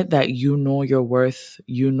the minute that you know your worth,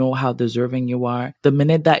 you know how deserving you are. The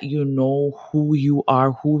minute that you know who you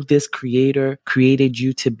are, who this creator created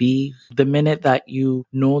you to be, the minute that you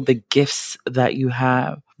know the gifts that you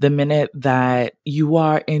have, the minute that you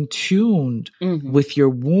are in tune with your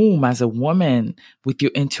womb as a woman, with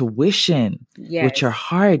your intuition, with your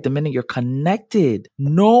heart, the minute you're connected,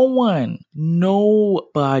 nobody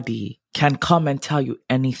can come and tell you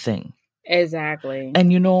anything. Exactly.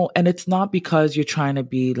 And, you know, and it's not because you're trying to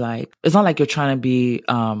be like, it's not like you're trying to be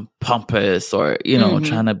pompous or, you know,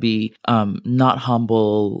 trying to be not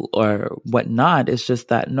humble or whatnot. It's just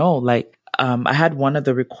that, no, like, I had one of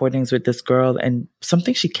the recordings with this girl, and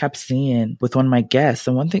something she kept saying with one of my guests,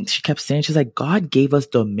 and one thing she kept saying, she's like, God gave us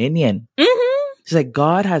dominion. She's like,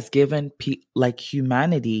 God has given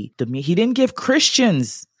humanity dominion. He didn't give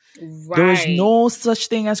Christians. Right. There is no such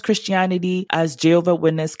thing as Christianity, as Jehovah's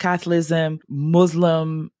Witness, Catholicism,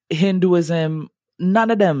 Muslim, Hinduism.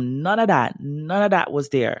 None of that was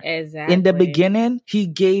there. Exactly. In the beginning, he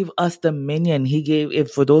gave us dominion. He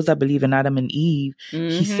gave, for those that believe in Adam and Eve,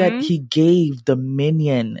 he said he gave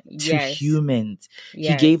dominion to humans.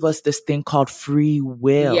 He gave us this thing called free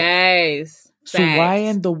will. Yes. So why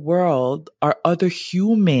in the world are other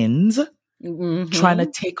humans trying to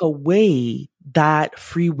take away that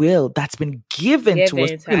free will that's been given to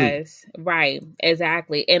us? Right.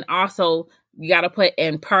 Exactly. And also, you got to put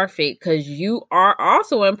imperfect, because you are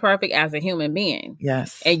also imperfect as a human being.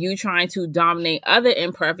 Yes. And you trying to dominate other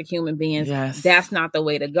imperfect human beings. Yes. That's not the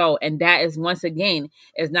way to go. And that is, once again,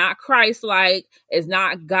 is not Christ-like. It's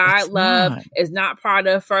not God love. It's not part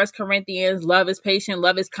of 1 Corinthians. Love is patient.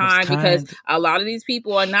 Love is kind. Because a lot of these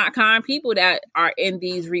people are not kind people that are in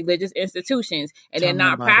these religious institutions. And they're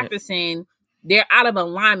not practicing. They're out of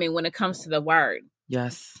alignment when it comes to the word.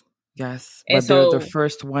 Yes. And but so, they're the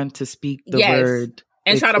first one to speak the word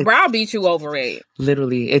and try to browbeat you over it.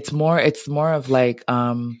 Literally, it's more of like,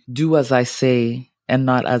 do as I say and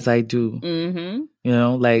not as I do. You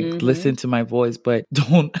know, like listen to my voice, but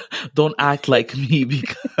don't act like me,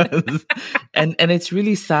 because and it's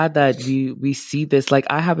really sad that we see this. Like,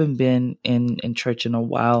 I haven't been in church in a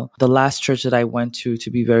while. The last church that I went to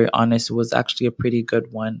be very honest, was actually a pretty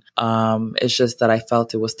good one. It's just that I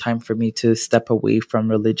felt it was time for me to step away from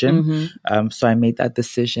religion. So I made that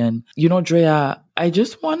decision. You know, Drea, I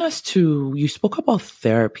just want us to, you spoke about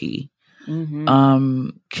therapy.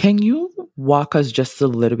 Can you walk us just a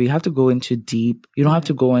little bit? You have to go into deep. You don't have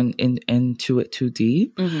to go into it too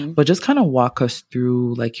deep, but just kind of walk us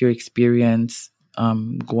through like your experience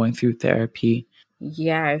going through therapy.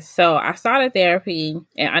 Yeah, so I started therapy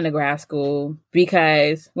in undergrad school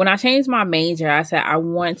because when I changed my major, I said I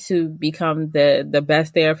want to become the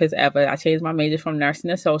best therapist ever. I changed my major from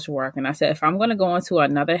nursing to social work, and I said if I'm going to go into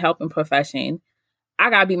another helping profession,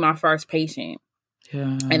 I got to be my first patient.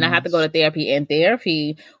 Yes. And I had to go to therapy, and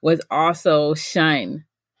therapy was also shunned.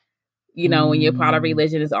 You know, when you're part of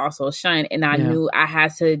religion, is also shunned. And I knew I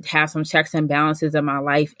had to have some checks and balances in my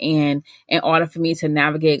life. And in order for me to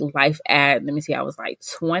navigate life I was like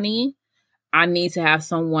 20, I need to have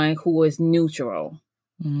someone who is neutral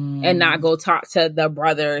and not go talk to the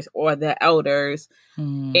brothers or the elders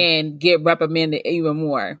and get reprimanded even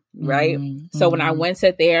more. Right. So when I went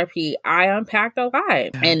to therapy, I unpacked a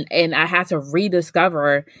lot, and I had to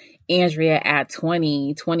rediscover Andrea at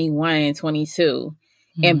 20, 21, 22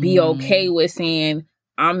 and be okay with saying,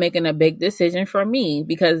 I'm making a big decision for me,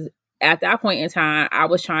 because at that point in time, I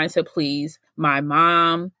was trying to please my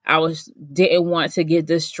mom. Didn't want to get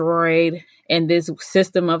destroyed in this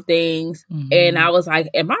system of things. And I was like,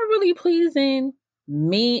 am I really pleasing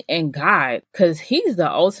me and God? Because he's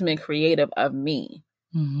the ultimate creator of me.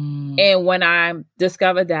 And when I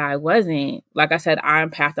discovered that I wasn't, like I said, I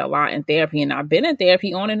unpacked a lot in therapy, and I've been in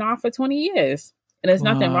therapy on and off for 20 years. And there's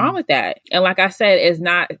nothing wrong with that. And like I said, it's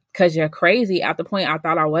not because you're crazy. At the point I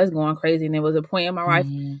thought I was going crazy, and there was a point in my life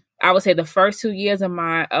I would say the first 2 years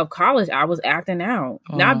of college, I was acting out,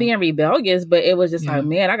 not being rebellious, but it was just like,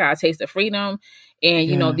 man, I got a taste of freedom. And,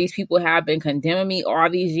 you know, these people have been condemning me all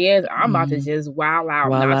these years. I'm about to just wild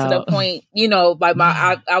out. Not to the point, you know, like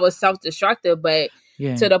I was self-destructive, but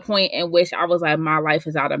to the point in which I was like, my life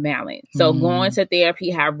is out of balance. So going to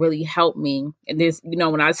therapy have really helped me. And this, you know,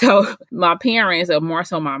 when I tell my parents, or more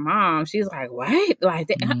so my mom, she's like, what? Like,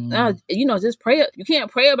 you know, just pray. You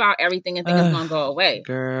can't pray about everything and think it's going to go away.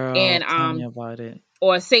 Girl, and tell me about it.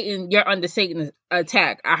 Or Satan, you're under Satan's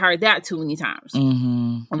attack. I heard that too many times.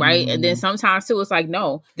 Right. And then sometimes too, it's like,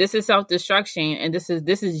 no, this is self-destruction. And this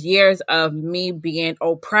is years of me being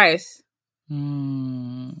oppressed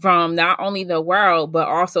from not only the world, but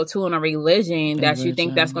also too in a religion that you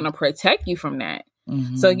think that's going to protect you from that.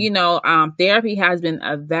 So, you know, therapy has been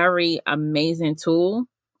a very amazing tool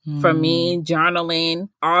for me, journaling,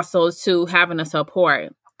 also to having a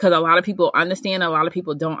support. Because a lot of people understand, a lot of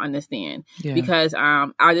people don't understand. Because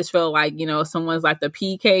I just feel like, you know, someone's like the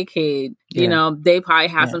PK kid, you know, they probably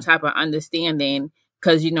have some type of understanding.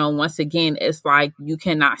 Because, you know, once again, it's like you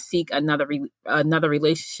cannot seek another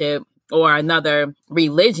relationship or another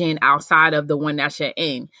religion outside of the one that you're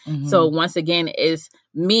in. So once again, it's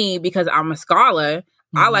me, because I'm a scholar.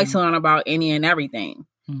 I like to learn about any and everything.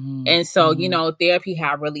 And so, you know, therapy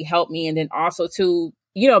have really helped me. And then also to,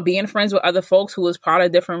 you know, being friends with other folks who is part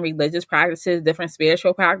of different religious practices, different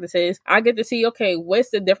spiritual practices, I get to see, okay, what's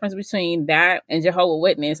the difference between that and Jehovah's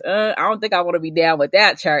Witness? I don't think I want to be down with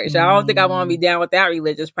that church. I don't think I want to be down with that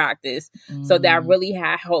religious practice. So that really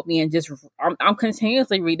had helped me. And just, I'm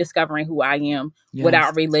continuously rediscovering who I am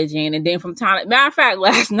without religion. And then from time, matter of fact,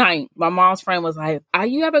 last night, my mom's friend was like, are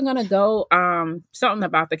you ever going to go, something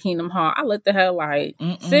about the Kingdom Hall? I looked at her like,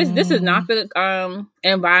 sis, this is not the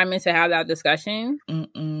environment to have that discussion.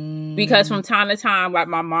 Because from time to time, like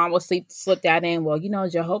my mom will slip that in. Well, you know,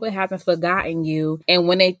 Jehovah hasn't forgotten you. And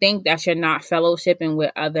when they think that you're not fellowshipping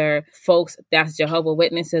with other folks that's Jehovah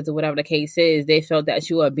Witnesses or whatever the case is, they feel that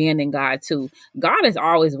you abandon God too. God is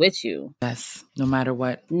always with you. Yes, no matter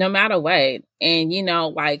what. No matter what. And you know,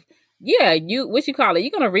 like, yeah, you're going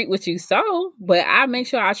to reap what you sow, but I make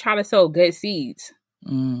sure I try to sow good seeds.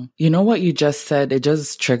 You know what you just said? It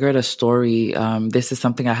just triggered a story. This is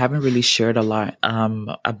something I haven't really shared a lot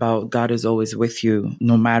about. God is always with you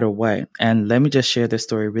no matter what. And let me just share this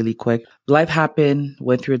story really quick. Life happened,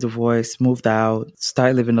 went through a divorce, moved out,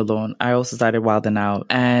 started living alone. I also started wilding out.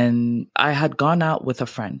 And I had gone out with a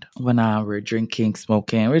friend when we were drinking,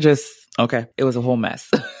 smoking. It was a whole mess.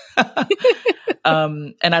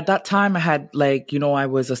 And at that time I had I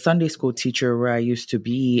was a Sunday school teacher where I used to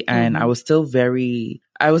be, and I was still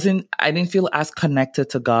I didn't feel as connected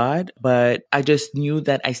to God, but I just knew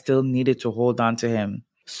that I still needed to hold on to him.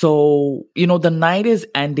 So, you know, the night is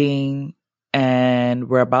ending and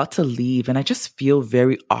we're about to leave, and I just feel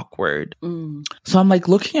very awkward. So I'm like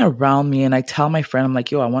looking around me, and I tell my friend, I'm like,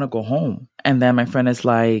 yo, I want to go home. And then my friend is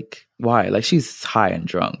like, why? Like, she's high and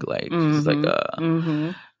drunk. Like, she's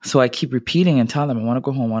like, So I keep repeating and telling them, I want to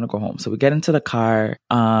go home. So we get into the car.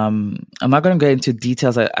 I'm not going to get into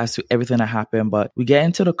details as to everything that happened, but we get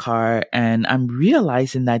into the car and I'm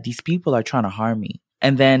realizing that these people are trying to harm me.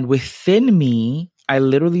 And then within me, I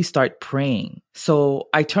literally start praying. So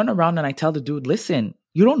I turn around and I tell the dude, listen,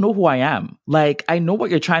 you don't know who I am. Like, I know what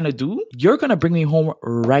you're trying to do. You're going to bring me home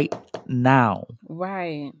right now.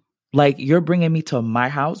 Right. Like, you're bringing me to my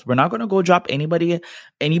house. We're not going to go drop anybody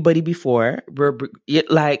before.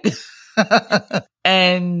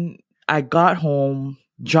 And I got home,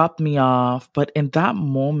 dropped me off. But in that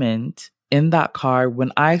moment, in that car,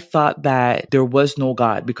 when I thought that there was no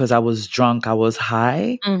God because I was drunk, I was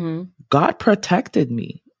high, God protected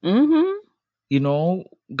me. You know,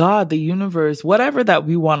 God, the universe, whatever that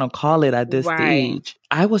we want to call it at this stage,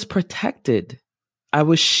 I was protected. I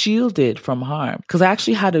was shielded from harm because I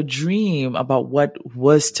actually had a dream about what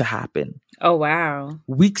was to happen. Oh, wow.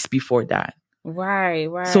 Weeks before that. Right.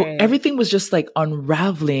 So everything was just like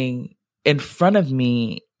unraveling in front of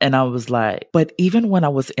me. And I was like, but even when I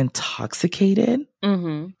was intoxicated,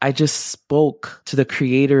 I just spoke to the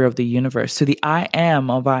creator of the universe, to the I am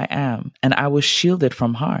of I am, and I was shielded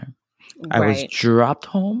from harm. I was dropped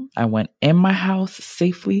home. I went in my house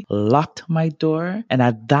safely, locked my door. And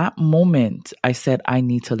at that moment, I said, I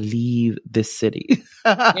need to leave this city.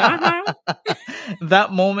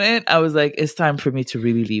 That moment, I was like, it's time for me to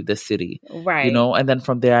really leave the city. Right. You know, and then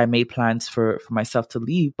from there, I made plans for myself to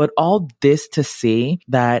leave. But all this to say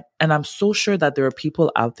that, and I'm so sure that there are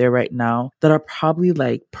people out there right now that are probably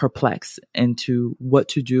like perplexed into what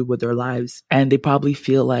to do with their lives. And they probably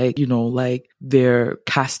feel like, you know, like they're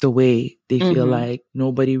cast away empty. They feel like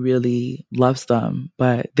nobody really loves them.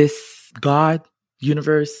 But this God,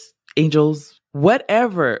 universe, angels,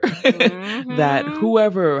 whatever, that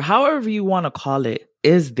whoever, however you want to call it,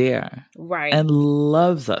 is there. Right. And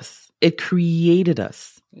loves us. It created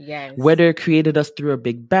us. Yes. Whether it created us through a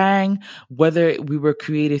big bang, whether we were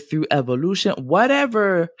created through evolution,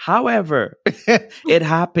 whatever, however it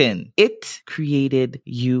happened, it created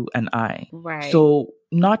you and I. Right. So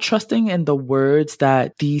not trusting in the words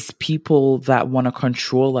that these people that want to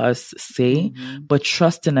control us say, but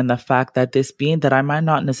trusting in the fact that this being that I might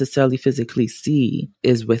not necessarily physically see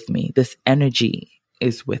is with me. This energy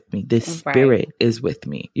is with me. This spirit is with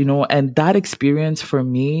me, you know, and that experience for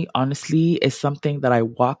me, honestly, is something that I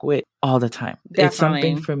walk with all the time. Definitely. It's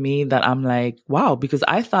something for me that I'm like, wow, because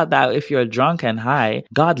I thought that if you're drunk and high,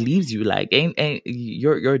 God leaves you, like, ain't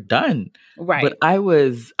you're done. Right. But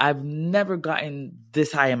I've never gotten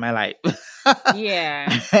this high in my life.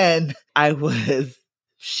 Yeah. And I was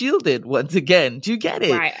shielded once again. Do you get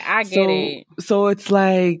it? Right. I get it. So it's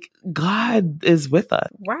like God is with us.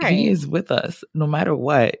 Right. He is with us no matter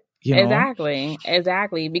what. You know?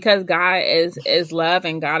 Exactly. Because God is love,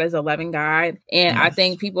 and God is a loving God. And I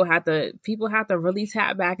think people have to really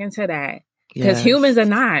tap back into that. Because humans are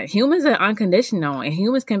not. Humans are unconditional, and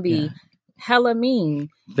humans can be hella mean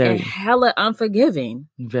and hella unforgiving.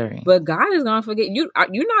 But God is gonna forget you.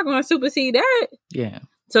 You're not gonna supersede that. Yeah.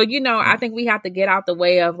 So, you know, I think we have to get out the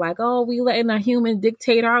way of like, oh, we letting a human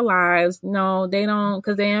dictate our lives. No, they don't,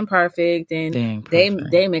 because they're imperfect, and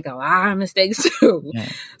they make a lot of mistakes too. Yeah.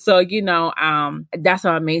 So, you know, that's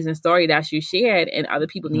an amazing story that you shared, and other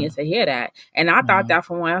people need to hear that. And I thought that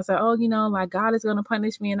for one, I said, oh, you know, like God is going to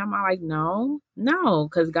punish me. And I'm like, no,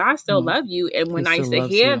 because God still loves you. And when I used to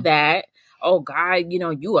hear that, oh, God, you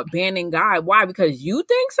know, you abandon God. Why? Because you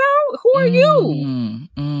think so? Who are you?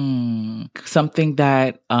 Something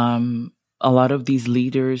that a lot of these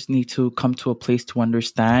leaders need to come to a place to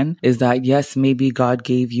understand is that, yes, maybe God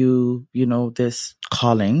gave you, you know, this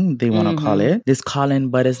calling, they want to call it, this calling,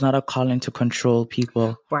 but it's not a calling to control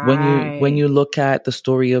people. Right. When you look at the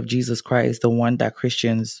story of Jesus Christ, the one that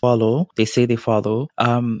Christians follow, they say they follow,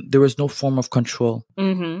 there was no form of control.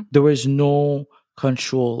 There was no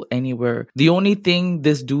control anywhere. The only thing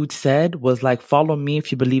this dude said was like, follow me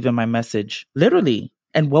if you believe in my message. Literally.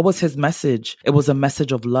 And what was his message? It was a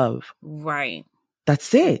message of love. Right.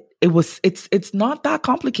 That's it. It's not that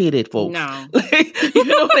complicated, folks. No. You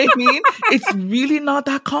know what I mean? It's really not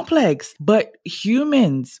that complex. But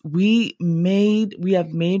humans, we have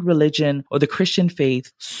made religion or the Christian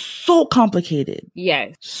faith so complicated.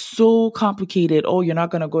 Yes. So complicated. Oh, you're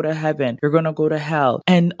not going to go to heaven. You're going to go to hell.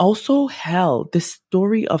 And also hell, the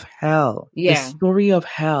story of hell. Yeah. The story of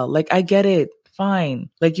hell. Like, I get it. Fine.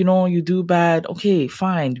 Like, you know, you do bad. Okay,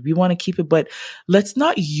 fine. We want to keep it. But let's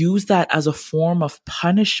not use that as a form of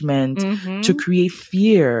punishment to create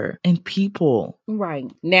fear in people. Right.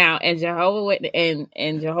 Now, in Jehovah's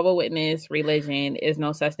Witness religion is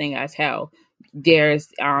no such thing as hell. There's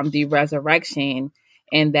the resurrection,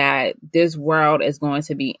 and that this world is going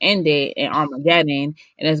to be ended in Armageddon,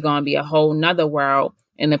 and it's going to be a whole nother world.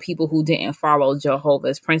 And the people who didn't follow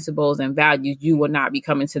Jehovah's principles and values, you will not be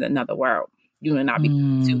coming to another world. You will not be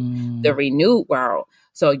to the renewed world.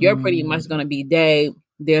 So you're pretty much going to be dead.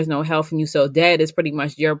 There's no hell for you. So dead is pretty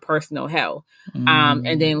much your personal hell.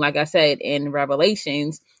 And then, like I said, in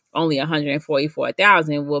Revelations, only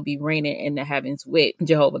 144,000 will be reigning in the heavens with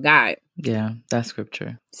Jehovah God. Yeah, that's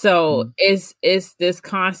scripture. So it's this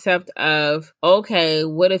concept of, okay,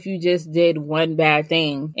 what if you just did one bad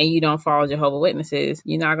thing and you don't follow Jehovah's Witnesses?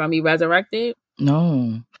 You're not going to be resurrected?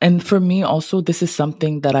 No. And for me also, this is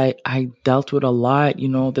something that I dealt with a lot, you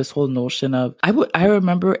know, this whole notion of, I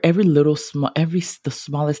remember the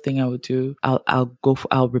smallest thing I would do, I'll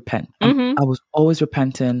repent. I was always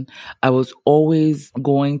repenting. I was always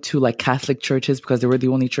going to like Catholic churches because they were the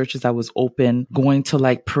only churches that was open, going to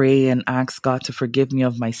like pray and ask God to forgive me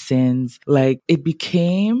of my sins. Like it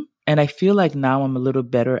became, and I feel like now I'm a little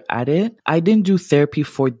better at it. I didn't do therapy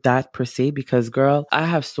for that per se because, girl, I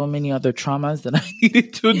have so many other traumas that I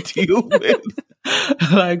needed to deal with.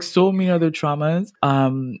 Like so many other traumas.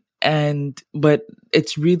 But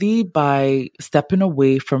it's really by stepping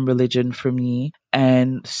away from religion for me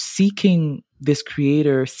and seeking this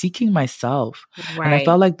creator, seeking myself. Right. And I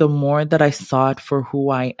felt like the more that I sought for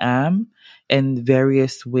who I am in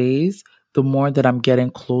various ways, the more that I'm getting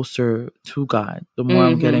closer to God, the more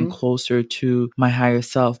I'm getting closer to my higher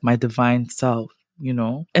self, my divine self, you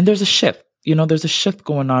know? And there's a shift, you know, there's a shift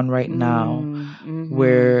going on right now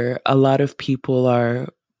where a lot of people are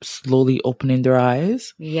slowly opening their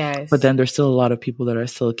eyes. Yes. But then there's still a lot of people that are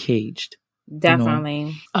still caged.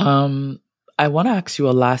 Definitely. I want to ask you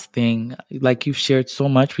a last thing. Like, you've shared so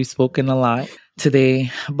much, we've spoken a lot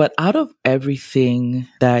today, but out of everything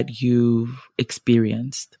that you've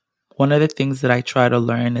experienced, one of the things that I try to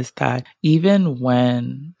learn is that even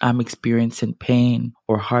when I'm experiencing pain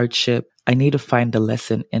or hardship, I need to find a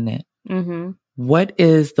lesson in it. Mm-hmm. What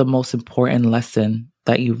is the most important lesson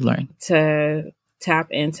that you've learned? To tap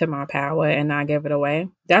into my power and not give it away.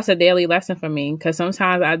 That's a daily lesson for me, because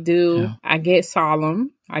sometimes I get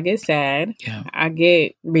solemn, I get sad, I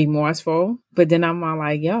get remorseful, but then I'm all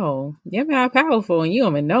like, yo, you're not powerful and you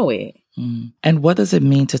don't even know it. And what does it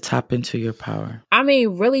mean to tap into your power? I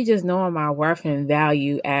mean, really just knowing my worth and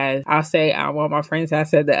value. As I'll say, one of my friends I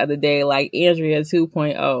said the other day, like Andrea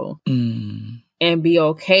 2.0, and be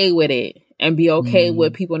okay with it, and be okay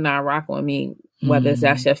with people not rocking with me, whether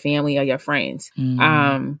that's your family or your friends.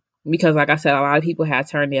 Because like I said, a lot of people have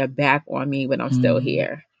turned their back on me, but I'm still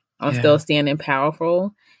here. I'm still standing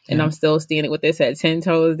powerful, and I'm still standing with this at 10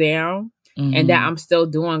 toes down, and that I'm still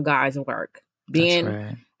doing God's work.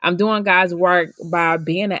 I'm doing God's work by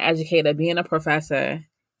being an educator, being a professor,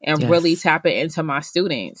 and really tapping into my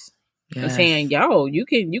students. And saying, yo, you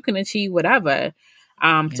can achieve whatever.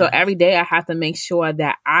 So every day I have to make sure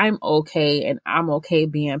that I'm okay, and I'm okay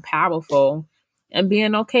being powerful, and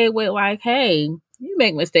being okay with like, hey, you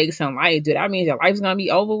make mistakes in life, dude. That means your life's going to be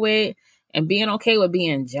over with, and being okay with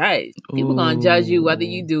being judged. People going to judge you whether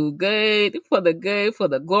you do good, for the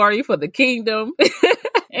glory, for the kingdom.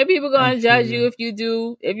 And people going to judge you if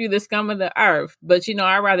you the scum of the earth. But,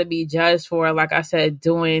 I'd rather be judged for, like I said,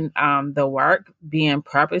 doing the work, being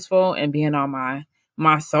purposeful, and being on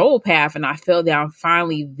my soul path. And I feel that I'm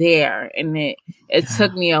finally there. And it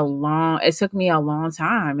took me a long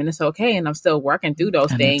time, and it's okay. And I'm still working through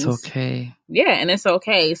those things. It's okay. Yeah, and it's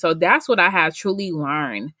okay. So that's what I have truly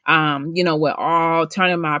learned. With all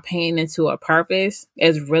turning my pain into a purpose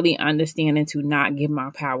is really understanding to not give my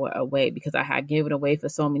power away, because I had given it away for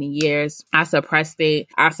so many years. I suppressed it.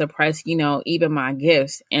 I suppressed, even my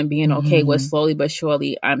gifts, and being okay with slowly but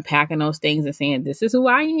surely unpacking those things and saying, this is who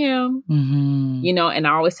I am. And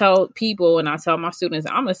I always tell people, and I tell my students,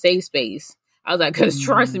 I'm a safe space. I was like, because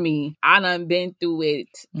trust me, I done been through it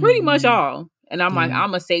pretty much all. And I'm like,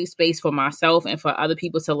 I'm a safe space for myself and for other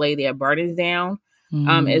people to lay their burdens down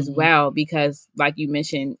as well. Because like you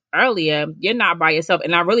mentioned earlier, you're not by yourself.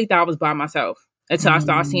 And I really thought I was by myself until I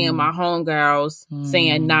started seeing my homegirls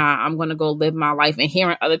saying, nah, I'm going to go live my life, and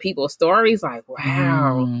hearing other people's stories like,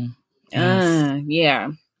 wow.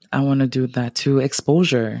 Yeah. I want to do that too.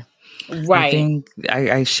 Exposure. Right. I think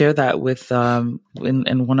I share that with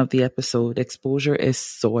in one of the episodes. Exposure is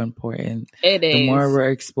so important. It is. The more we're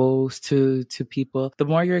exposed to people, the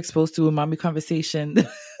more you're exposed to Umami Conversation.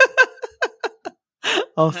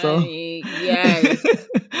 Also, honey, yes.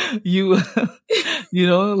 you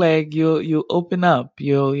open up.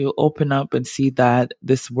 You open up and see that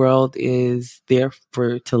this world is there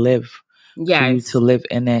to live. Yes. For you to live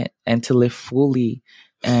in it, and to live fully,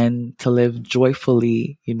 and to live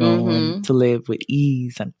joyfully, and to live with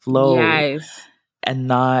ease and flow. Yes. And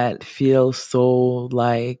not feel so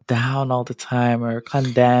like down all the time, or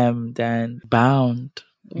condemned and bound.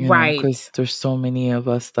 Right. Because there's so many of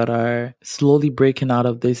us that are slowly breaking out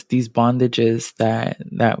of these bondages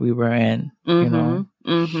that we were in,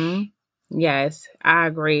 Yes, I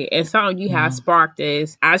agree. And something you have sparked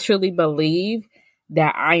is, I truly believe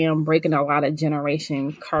that I am breaking a lot of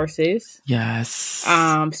generation curses. Yes.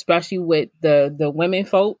 Especially with the women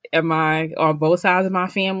folk on both sides of my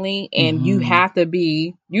family. And you have to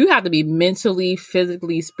be mentally,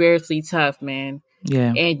 physically, spiritually tough, man.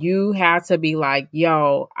 Yeah. And you have to be like,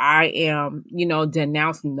 yo, I am,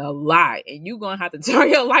 denouncing a lie, and you're going to have to turn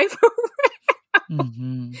your life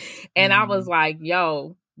around. And I was like,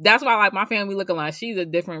 yo, that's why, like, my family looking like she's a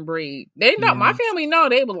different breed. They know, my family know,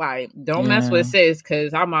 they were like, don't mess with sis,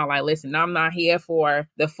 because I'm all like, listen, I'm not here for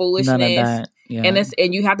the foolishness. None of that. Yeah.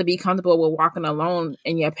 And you have to be comfortable with walking alone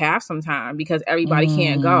in your path sometimes, because everybody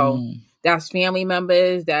can't go. That's family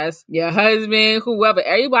members, that's your husband, whoever,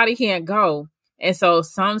 everybody can't go. And so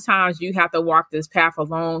sometimes you have to walk this path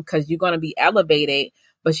alone, because you're going to be elevated.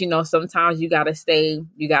 But, sometimes you got to stay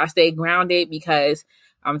grounded, because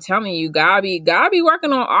I'm telling you, God be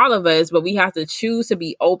working on all of us, but we have to choose to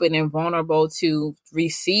be open and vulnerable to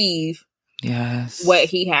receive what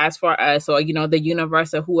he has for us, or, the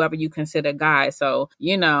universe, or whoever you consider God. So,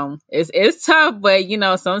 it's tough, but,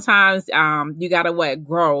 sometimes you got to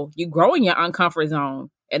grow. You grow in your uncomfort zone.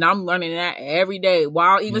 And I'm learning that every day,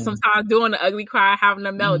 while even sometimes doing the ugly cry, having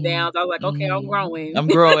the meltdowns. I was like, okay, I'm growing. I'm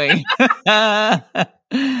growing.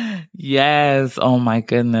 Yes. Oh my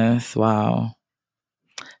goodness. Wow.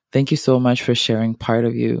 Thank you so much for sharing part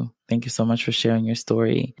of you. Thank you so much for sharing your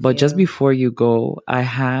story. But just before you go, I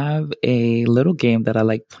have a little game that I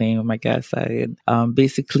like playing with my guests.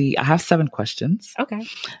 Basically, I have 7 questions. Okay.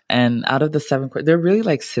 And out of the 7 questions, they're really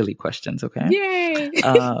like silly questions, okay? Yay!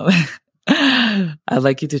 I'd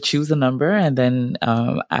like you to choose a number and then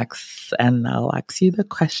I'll ask you the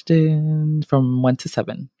question from 1 to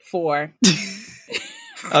 7. 4.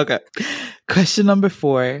 Okay. Question number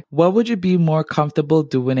 4. What would you be more comfortable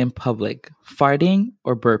doing in public? Farting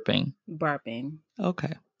or burping? Burping.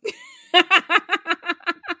 Okay.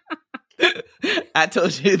 I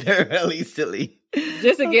told you they're really silly.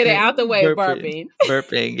 Just to get it out the way, burping.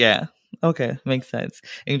 Burping, yeah. Okay, makes sense.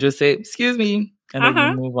 And just say, excuse me, and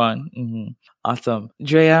then you move on. Mm-hmm. Awesome.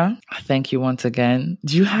 Drea, thank you once again.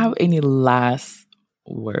 Do you have any last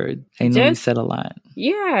word? I know you said a lot.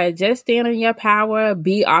 Yeah, just stand in your power,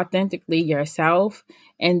 be authentically yourself,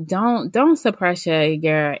 and don't suppress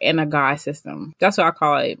your inner God system. That's what I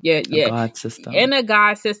call it. Yeah. God system. Inner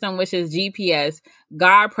God system, which is GPS,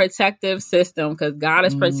 God protective system, because God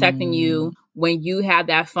is protecting you when you have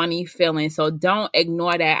that funny feeling. So don't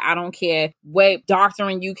ignore that. I don't care what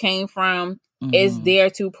doctrine you came from. Is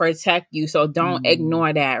there to protect you. So don't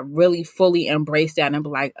ignore that. Really fully embrace that and be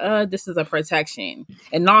like, this is a protection.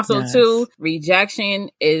 And also too,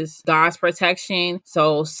 rejection is God's protection.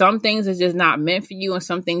 So some things are just not meant for you and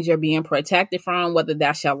some things you're being protected from, whether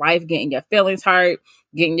that's your life, getting your feelings hurt,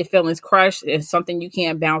 getting your feelings crushed, is something you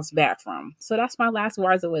can't bounce back from. So that's my last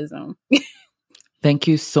words of wisdom. Thank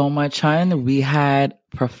you so much, hon. We had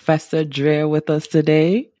Professor Drea with us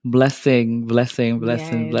today. Blessing. Thank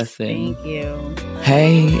you.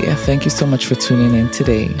 Hey, thank you so much for tuning in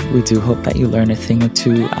today. We do hope that you learned a thing or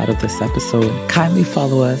two out of this episode. Kindly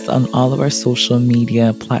follow us on all of our social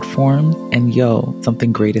media platforms. And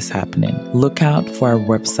something great is happening. Look out for our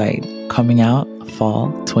website coming out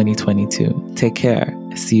fall 2022. Take care.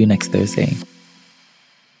 See you next Thursday.